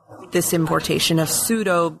stop this importation of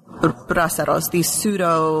pseudo braceros, these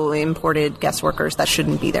pseudo imported guest workers that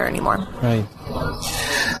shouldn't be there anymore. Right.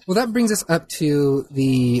 Well, that brings us up to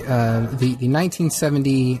the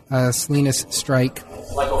 1970 Salinas strike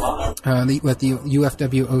with the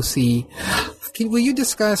UFWOC. Will you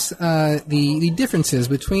discuss the differences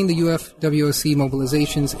between the UFWOC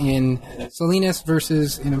mobilizations in Salinas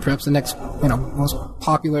versus perhaps the next most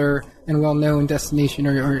popular and well-known destination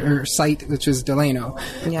or site, which is Delano,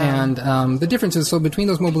 and the differences between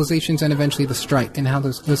those mobilizations and eventually the strike and how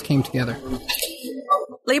those came together?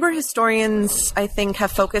 Labor historians, I think,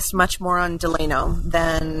 have focused much more on Delano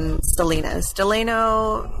than Salinas.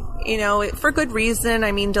 Delano, for good reason.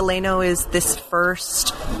 I mean, Delano is this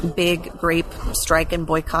first big grape strike and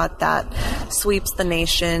boycott that sweeps the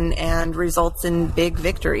nation and results in big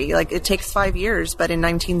victory. Like, it takes 5 years, but in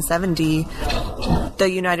 1970, the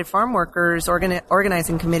United Farm Workers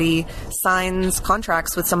Organizing Committee signs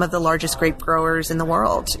contracts with some of the largest grape growers in the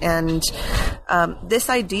world. And this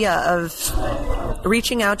idea of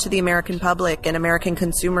reaching out to the American public and American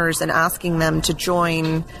consumers and asking them to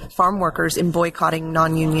join farm workers in boycotting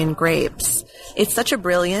non-union grapes. It's such a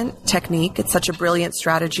brilliant technique. It's such a brilliant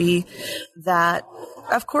strategy that,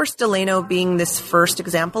 of course, Delano being this first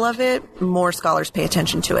example of it, more scholars pay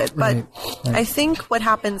attention to it. But I think what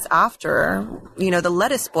happens after, the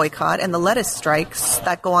lettuce boycott and the lettuce strikes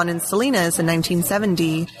that go on in Salinas in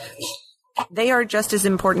 1970, they are just as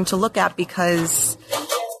important to look at because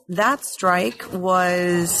that strike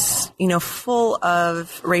was, full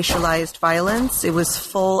of racialized violence. It was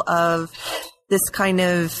full of this kind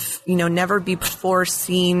of, never before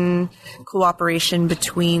seen cooperation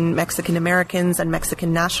between Mexican Americans and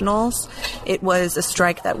Mexican nationals. It was a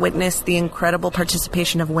strike that witnessed the incredible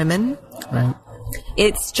participation of women. Right.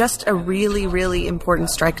 It's just a really, really important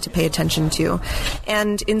strike to pay attention to.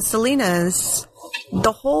 And in Salinas,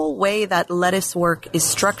 the whole way that lettuce work is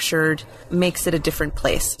structured makes it a different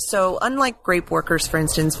place. So unlike grape workers, for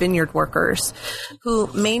instance, vineyard workers, who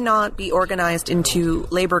may not be organized into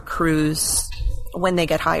labor crews when they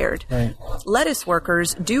get hired, lettuce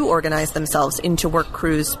workers do organize themselves into work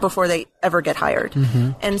crews before they ever get hired.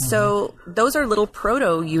 And so those are little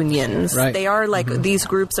proto-unions. They are like these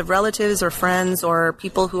groups of relatives or friends or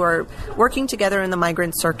people who are working together in the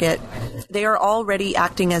migrant circuit. They are already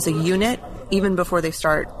acting as a unit even before they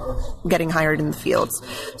start getting hired in the fields.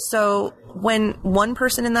 So when one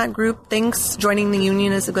person in that group thinks joining the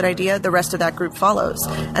union is a good idea, the rest of that group follows.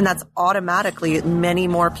 And that's automatically many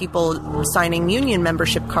more people signing union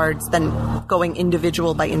membership cards than going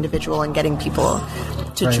individual by individual and getting people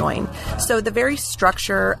to join. So the very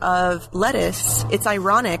structure of lettuce, it's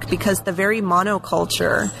ironic because the very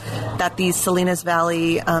monoculture that these Salinas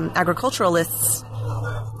Valley agriculturalists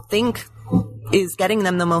think is getting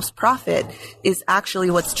them the most profit is actually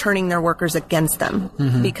what's turning their workers against them,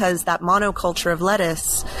 because that monoculture of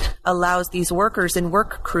lettuce allows these workers in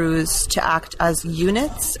work crews to act as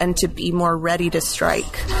units and to be more ready to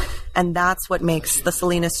strike. And that's what makes the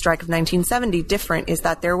Salinas strike of 1970 different, is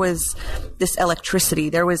that there was this electricity,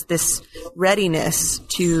 there was this readiness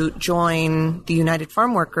to join the United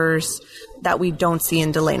Farm Workers that we don't see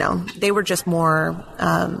in Delano. They were just more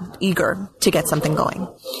eager to get something going.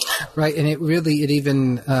 Right, and it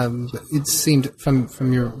seemed from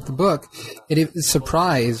the book, it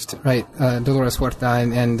surprised, Dolores Huerta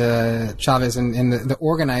and Chavez and the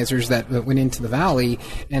organizers that went into the valley,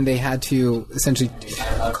 and they had to essentially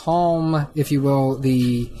calm, if you will,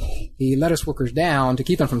 the the lettuce workers down to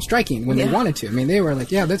keep them from striking when they wanted to. I mean, they were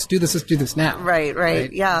like, yeah, let's do this now.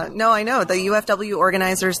 Right. Yeah. No, I know. The UFW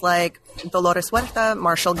organizers like Dolores Huerta,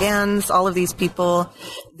 Marshall Gans, all of these people,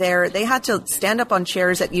 they had to stand up on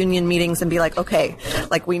chairs at union meetings and be like, okay,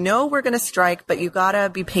 like we know we're going to strike, but you gotta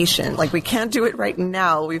be patient. Like we can't do it right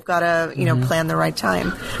now. We've got to, plan the right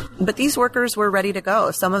time. But these workers were ready to go.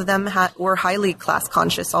 Some of them were highly class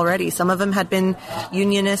conscious already. Some of them had been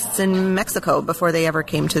unionists in Mexico before they ever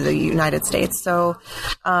came to the United States. So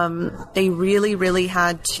they really, really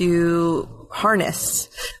had to harness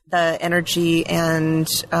the energy and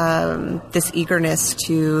this eagerness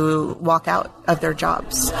to walk out of their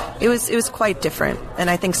jobs. It was quite different, and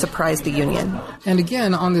I think surprised the union. And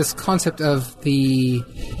again, on this concept of the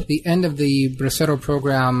end of the Bracero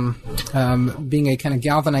program being a kind of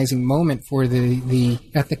galvanizing moment for the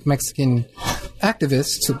ethnic Mexican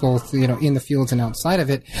activists, both in the fields and outside of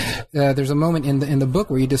it. There's a moment in the book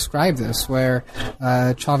where you describe this, where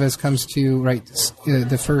Chavez comes to write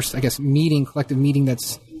the first, I guess, collective meeting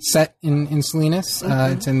that's set in Salinas.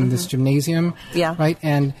 It's in this gymnasium, right?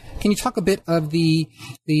 And can you talk a bit of the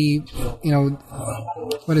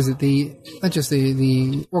what is it? Not just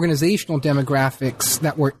the organizational demographics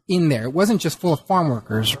that were in there. It wasn't just full of farm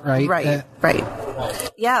workers, right? Right.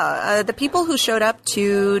 Yeah, the people who showed up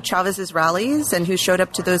to Chavez's rallies and who showed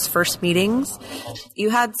up to those first meetings, you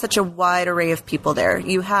had such a wide array of people there.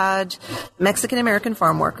 You had Mexican-American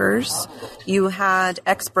farm workers. You had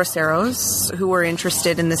ex-braceros who were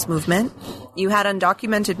interested in this movement. You had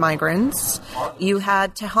undocumented migrants. You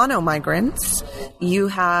had Tejano migrants. You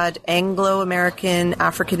had Anglo-American,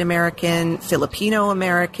 African-American,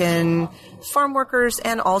 Filipino-American farm workers,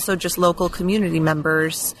 and also just local community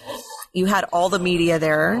members. You had all the media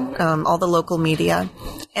there, all the local media,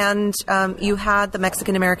 and you had the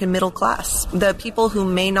Mexican-American middle class, the people who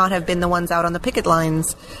may not have been the ones out on the picket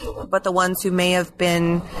lines, but the ones who may have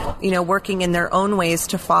been, working in their own ways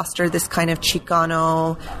to foster this kind of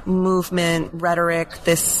Chicano movement, rhetoric,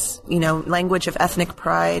 this, language of ethnic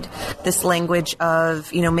pride, this language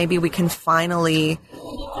of, maybe we can finally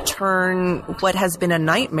turn what has been a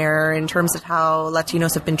nightmare in terms of how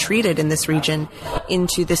Latinos have been treated in this region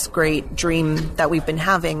into this great dream that we've been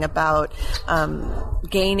having about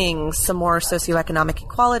gaining some more socioeconomic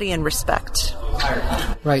equality and respect.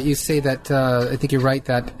 Right. You say that, I think you're right,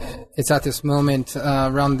 that it's at this moment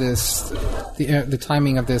around the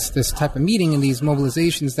timing of this type of meeting and these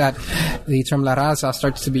mobilizations that the term La Raza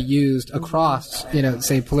starts to be used across,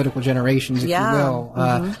 say political generations, if you will,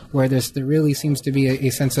 where there really seems to be a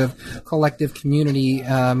sense of collective community,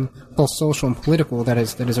 both social and political, that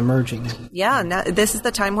is emerging. Yeah, now, this is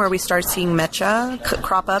the time where we start seeing Mecha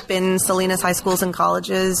crop up in Salinas high schools and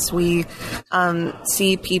colleges. We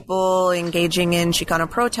see people engaging in Chicano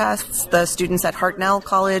protests. The students at Hartnell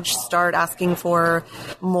College start asking for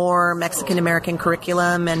more Mexican-American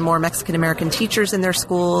curriculum and more Mexican-American teachers in their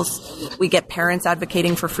schools. We get parents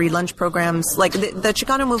advocating for free lunch programs. Like, the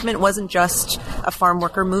Chicano movement wasn't just a farm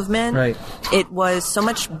worker movement. Right. It was so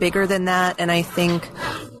much bigger than that, and I think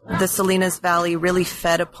the Salinas Valley really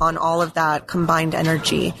fed upon all of that combined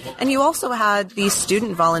energy. And you also had these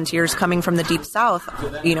student volunteers coming from the Deep South,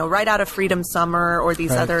 right out of Freedom Summer or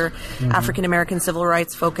these other African-American civil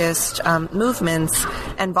rights focused movements,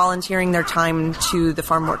 and volunteering their time to the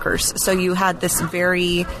farm workers. So you had this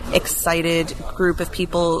very excited group of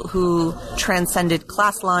people who transcended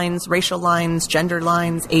class lines, racial lines, gender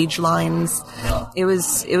lines, age lines. It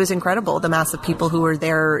was incredible, the mass of people who were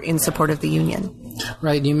there in support of the union.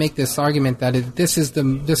 Right, you make this argument that this is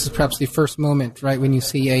perhaps the first moment, right, when you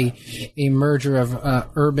see a merger of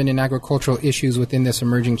urban and agricultural issues within this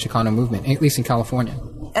emerging Chicano movement, at least in California.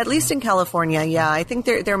 At least in California, yeah. I think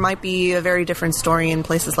there might be a very different story in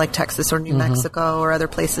places like Texas or New Mexico or other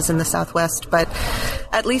places in the Southwest, but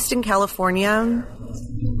at least in California,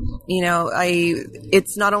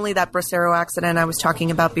 it's not only that Bracero accident I was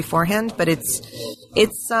talking about beforehand, but it's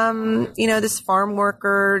this farm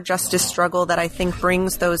worker justice struggle that I think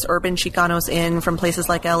brings those urban Chicanos in from places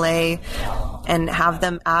like LA and have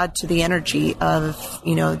them add to the energy of,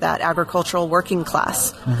 that agricultural working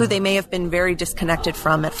class who they may have been very disconnected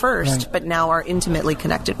from at first, but now are intimately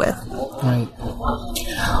connected with. Right.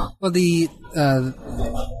 Well, the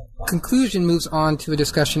conclusion moves on to a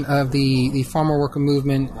discussion of the farmer worker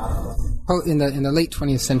movement in the late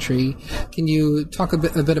 20th century. Can you talk a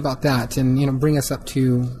bit about that and bring us up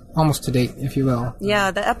to almost to date, if you will?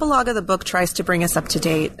 Yeah, the epilogue of the book tries to bring us up to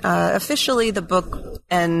date. Officially, the book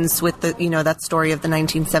ends with that story of the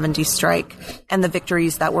 1970 strike and the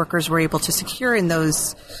victories that workers were able to secure in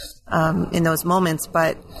those moments,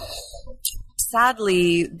 but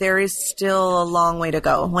sadly, there is still a long way to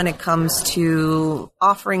go when it comes to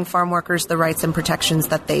offering farm workers the rights and protections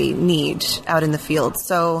that they need out in the field.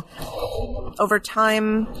 So over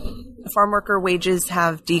time, farm worker wages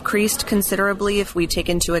have decreased considerably if we take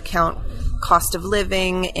into account cost of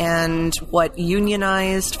living and what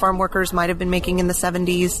unionized farm workers might have been making in the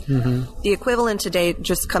 70s. Mm-hmm. The equivalent today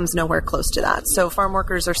just comes nowhere close to that. So farm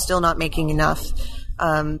workers are still not making enough.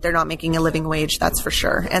 They're not making a living wage, that's for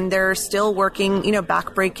sure. And they're still working,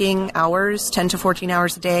 backbreaking hours, 10 to 14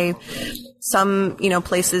 hours a day. Some,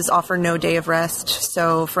 places offer no day of rest.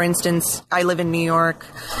 So, for instance, I live in New York.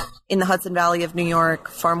 In the Hudson Valley of New York,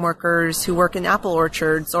 farm workers who work in apple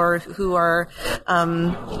orchards or who are,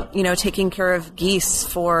 taking care of geese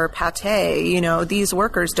for pate, these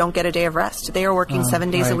workers don't get a day of rest. They are working 7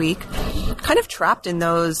 days a week, kind of trapped in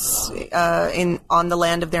those, on the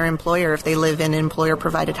land of their employer if they live in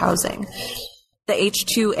employer-provided housing. The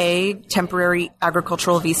H-2A temporary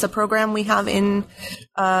agricultural visa program we have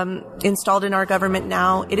installed in our government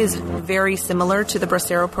now, it is very similar to the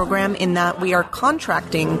Bracero program in that we are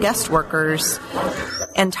contracting guest workers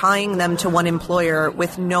and tying them to one employer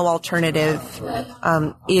with no alternative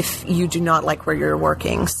if you do not like where you're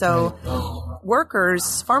working. So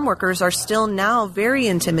farm workers are still now very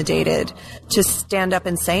intimidated to stand up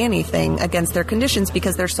and say anything against their conditions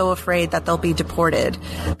because they're so afraid that they'll be deported,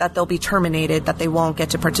 that they'll be terminated, that they won't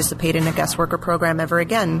get to participate in a guest worker program ever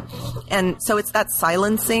again. And so it's that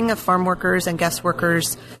silencing of farm workers and guest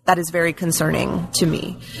workers that is very concerning to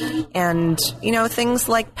me. And, things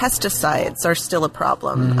like pesticides are still a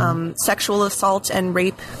problem. Mm-hmm. Sexual assault and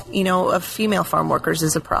rape, of female farm workers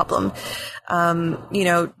is a problem.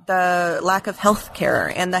 The lack of health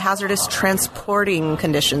care and the hazardous transporting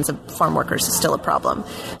conditions of farm workers is still a problem.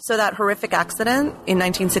 So that horrific accident in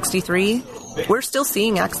 1963, we're still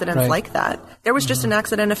seeing accidents like that. There was just an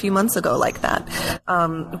accident a few months ago like that,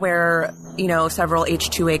 where, several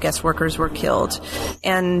H-2A guest workers were killed.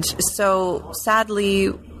 And so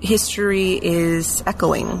sadly, history is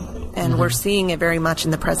echoing and we're seeing it very much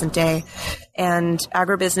in the present day. And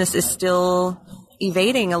agribusiness is still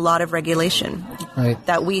evading a lot of regulation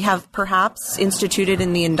that we have perhaps instituted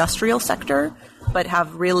in the industrial sector, but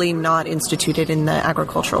have really not instituted in the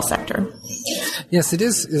agricultural sector. Yes, it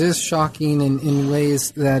is shocking in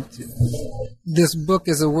ways that this book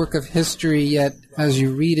is a work of history, yet as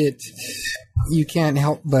you read it, you can't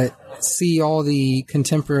help but see all the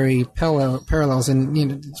contemporary parallels, and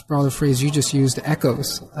this broader phrase you just used,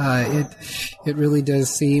 echoes. It really does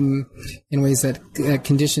seem, in ways that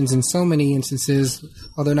conditions in so many instances,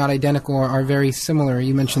 although not identical, are very similar.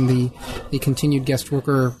 You mentioned the continued guest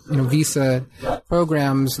worker, visa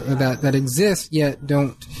programs that exist yet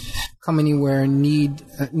don't come anywhere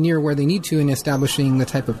near where they need to in establishing the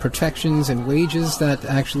type of protections and wages that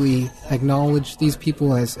actually acknowledge these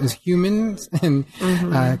people as humans and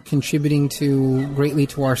contributing greatly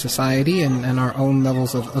to our society and our own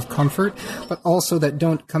levels of comfort, but also that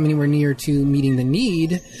don't come anywhere near to meeting the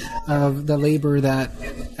need of the labor that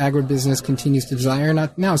agribusiness continues to desire.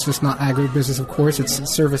 Now it's just not agribusiness, of course.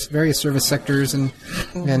 It's various service sectors and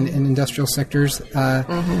industrial sectors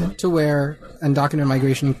to where undocumented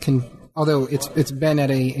migration can, although it's been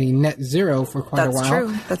at a net zero for quite a while,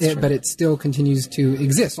 That's true. But it still continues to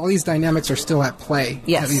exist. All these dynamics are still at play.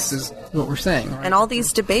 Yes. At least is what we're saying. Right? And all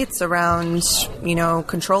these debates around,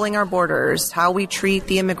 controlling our borders, how we treat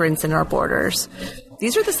the immigrants in our borders.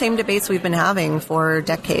 These are the same debates we've been having for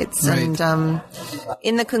decades. Right. And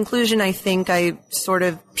in the conclusion, I think I sort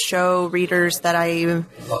of show readers that I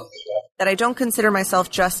don't consider myself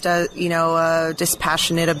just a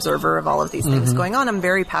dispassionate observer of all of these things going on. I'm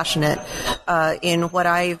very passionate in what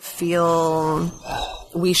I feel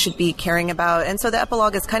we should be caring about. And so the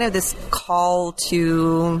epilogue is kind of this call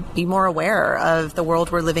to be more aware of the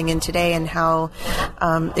world we're living in today and how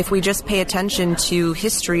if we just pay attention to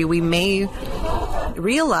history, we may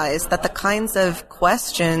realize that the kinds of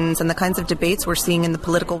questions and the kinds of debates we're seeing in the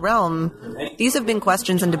political realm, these have been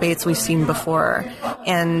questions and debates we've seen before.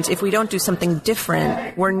 And if we don't do something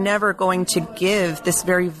different, we're never going to give this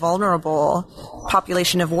very vulnerable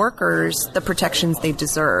population of workers the protections they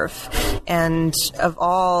deserve. And of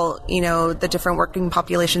all, the different working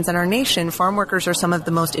populations in our nation, farm workers are some of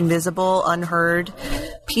the most invisible, unheard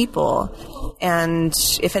people. And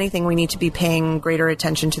if anything, we need to be paying greater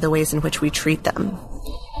attention to the ways in which we treat them.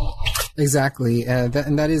 Exactly, and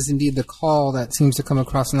that is indeed the call that seems to come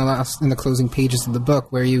across in the closing pages of the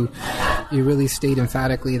book, where you really state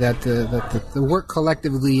emphatically that the work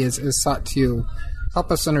collectively is sought to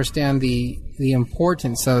help us understand the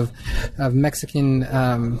importance of Mexican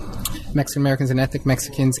Americans and ethnic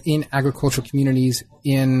Mexicans in agricultural communities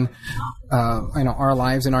in our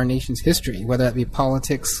lives and our nation's history, whether that be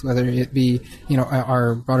politics, whether it be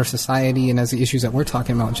our broader society, and as the issues that we're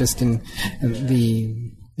talking about, just in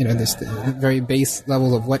the this very base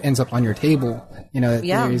level of what ends up on your table.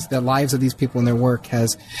 There's the lives of these people and their work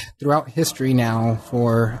has throughout history now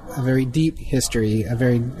for a very deep history, a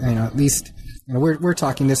very at least. We're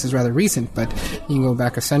talking this is rather recent, but you can go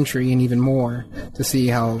back a century and even more to see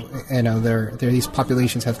how these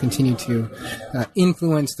populations have continued to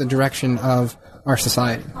influence the direction of our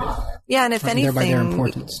society. Yeah, and if anything, thereby their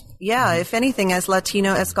importance. Yeah, if anything, as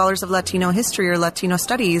scholars of Latino history or Latino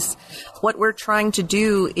studies, what we're trying to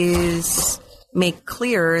do is make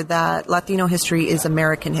clear that Latino history is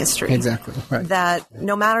American history. Exactly. Right. That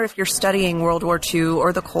no matter if you're studying World War II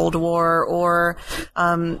or the Cold War or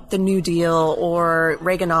the New Deal or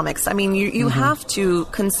Reaganomics, I mean, you have to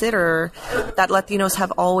consider that Latinos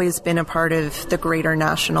have always been a part of the greater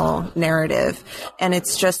national narrative. And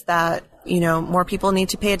it's just that more people need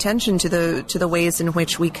to pay attention to the ways in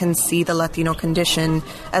which we can see the Latino condition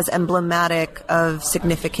as emblematic of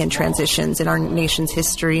significant transitions in our nation's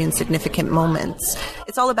history and significant moments.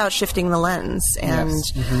 It's all about shifting the lens, and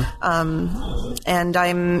yes. And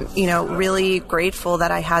I'm really grateful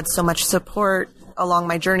that I had so much support along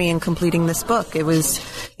my journey in completing this book. It was,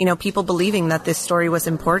 people believing that this story was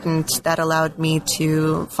important that allowed me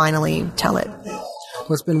to finally tell it.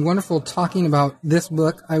 Well, it's been wonderful talking about this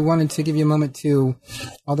book. I wanted to give you a moment to,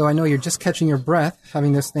 although I know you're just catching your breath,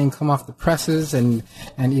 having this thing come off the presses and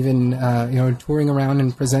even, touring around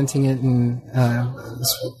and presenting it, and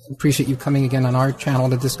appreciate you coming again on our channel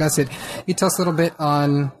to discuss it. Can you tell us a little bit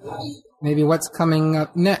on maybe what's coming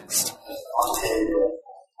up next?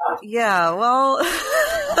 Yeah, well,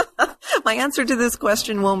 my answer to this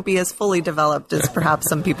question won't be as fully developed as perhaps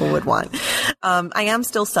some people would want. I am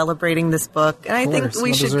still celebrating this book, and I think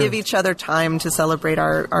we should give each other time to celebrate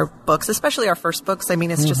our books, especially our first books. I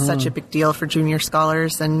mean, it's just such a big deal for junior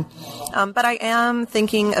scholars. But I am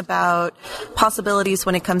thinking about possibilities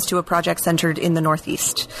when it comes to a project centered in the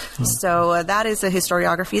Northeast. So that is a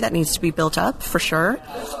historiography that needs to be built up for sure.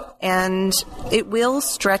 And it will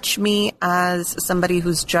stretch me as somebody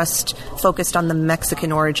who's just focused on the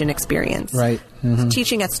Mexican origin experience. Right. Mm-hmm.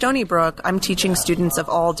 Teaching at Stony Brook, I'm teaching students of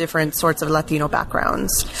all different sorts of Latino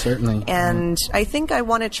backgrounds. Certainly. And I think I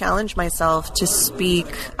want to challenge myself to speak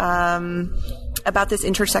about this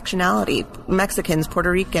intersectionality. Mexicans,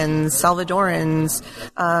 Puerto Ricans, Salvadorans,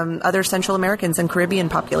 other Central Americans and Caribbean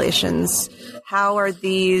populations. How are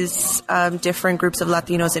these different groups of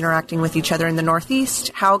Latinos interacting with each other in the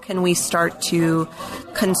Northeast? How can we start to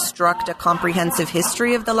construct a comprehensive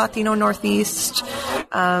history of the Latino Northeast?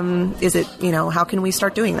 How can we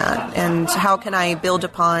start doing that? And how can I build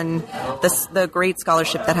upon the great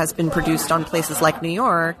scholarship that has been produced on places like New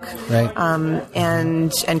York, right.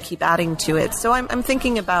 And keep adding to it? So I'm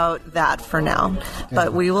thinking about that for now,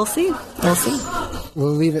 but we will see. We'll see.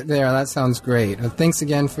 We'll leave it there. That sounds great. Thanks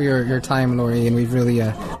again for your time, Lori, and we've really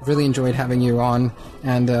enjoyed having you on,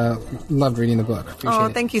 and loved reading the book. Appreciate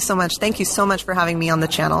it. Thank you so much. Thank you so much for having me on the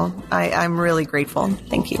channel. I'm really grateful.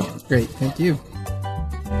 Thank you. Great. Thank you.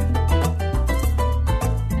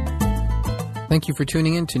 Thank you for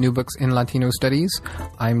tuning in to New Books in Latino Studies.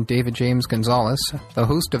 I'm David James Gonzalez, the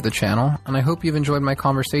host of the channel, and I hope you've enjoyed my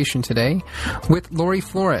conversation today with Lori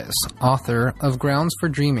Flores, author of Grounds for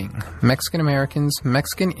Dreaming, Mexican Americans,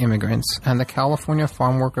 Mexican Immigrants, and the California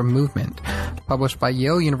Farm Worker Movement, published by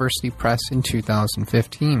Yale University Press in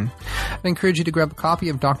 2015. I encourage you to grab a copy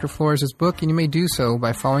of Dr. Flores' book, and you may do so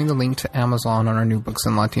by following the link to Amazon on our New Books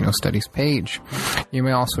in Latino Studies page. You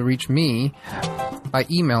may also reach me by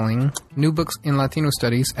emailing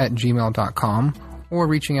newbooksinlatinostudies@gmail.com or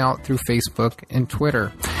reaching out through Facebook and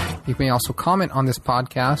Twitter. You may also comment on this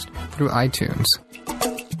podcast through iTunes.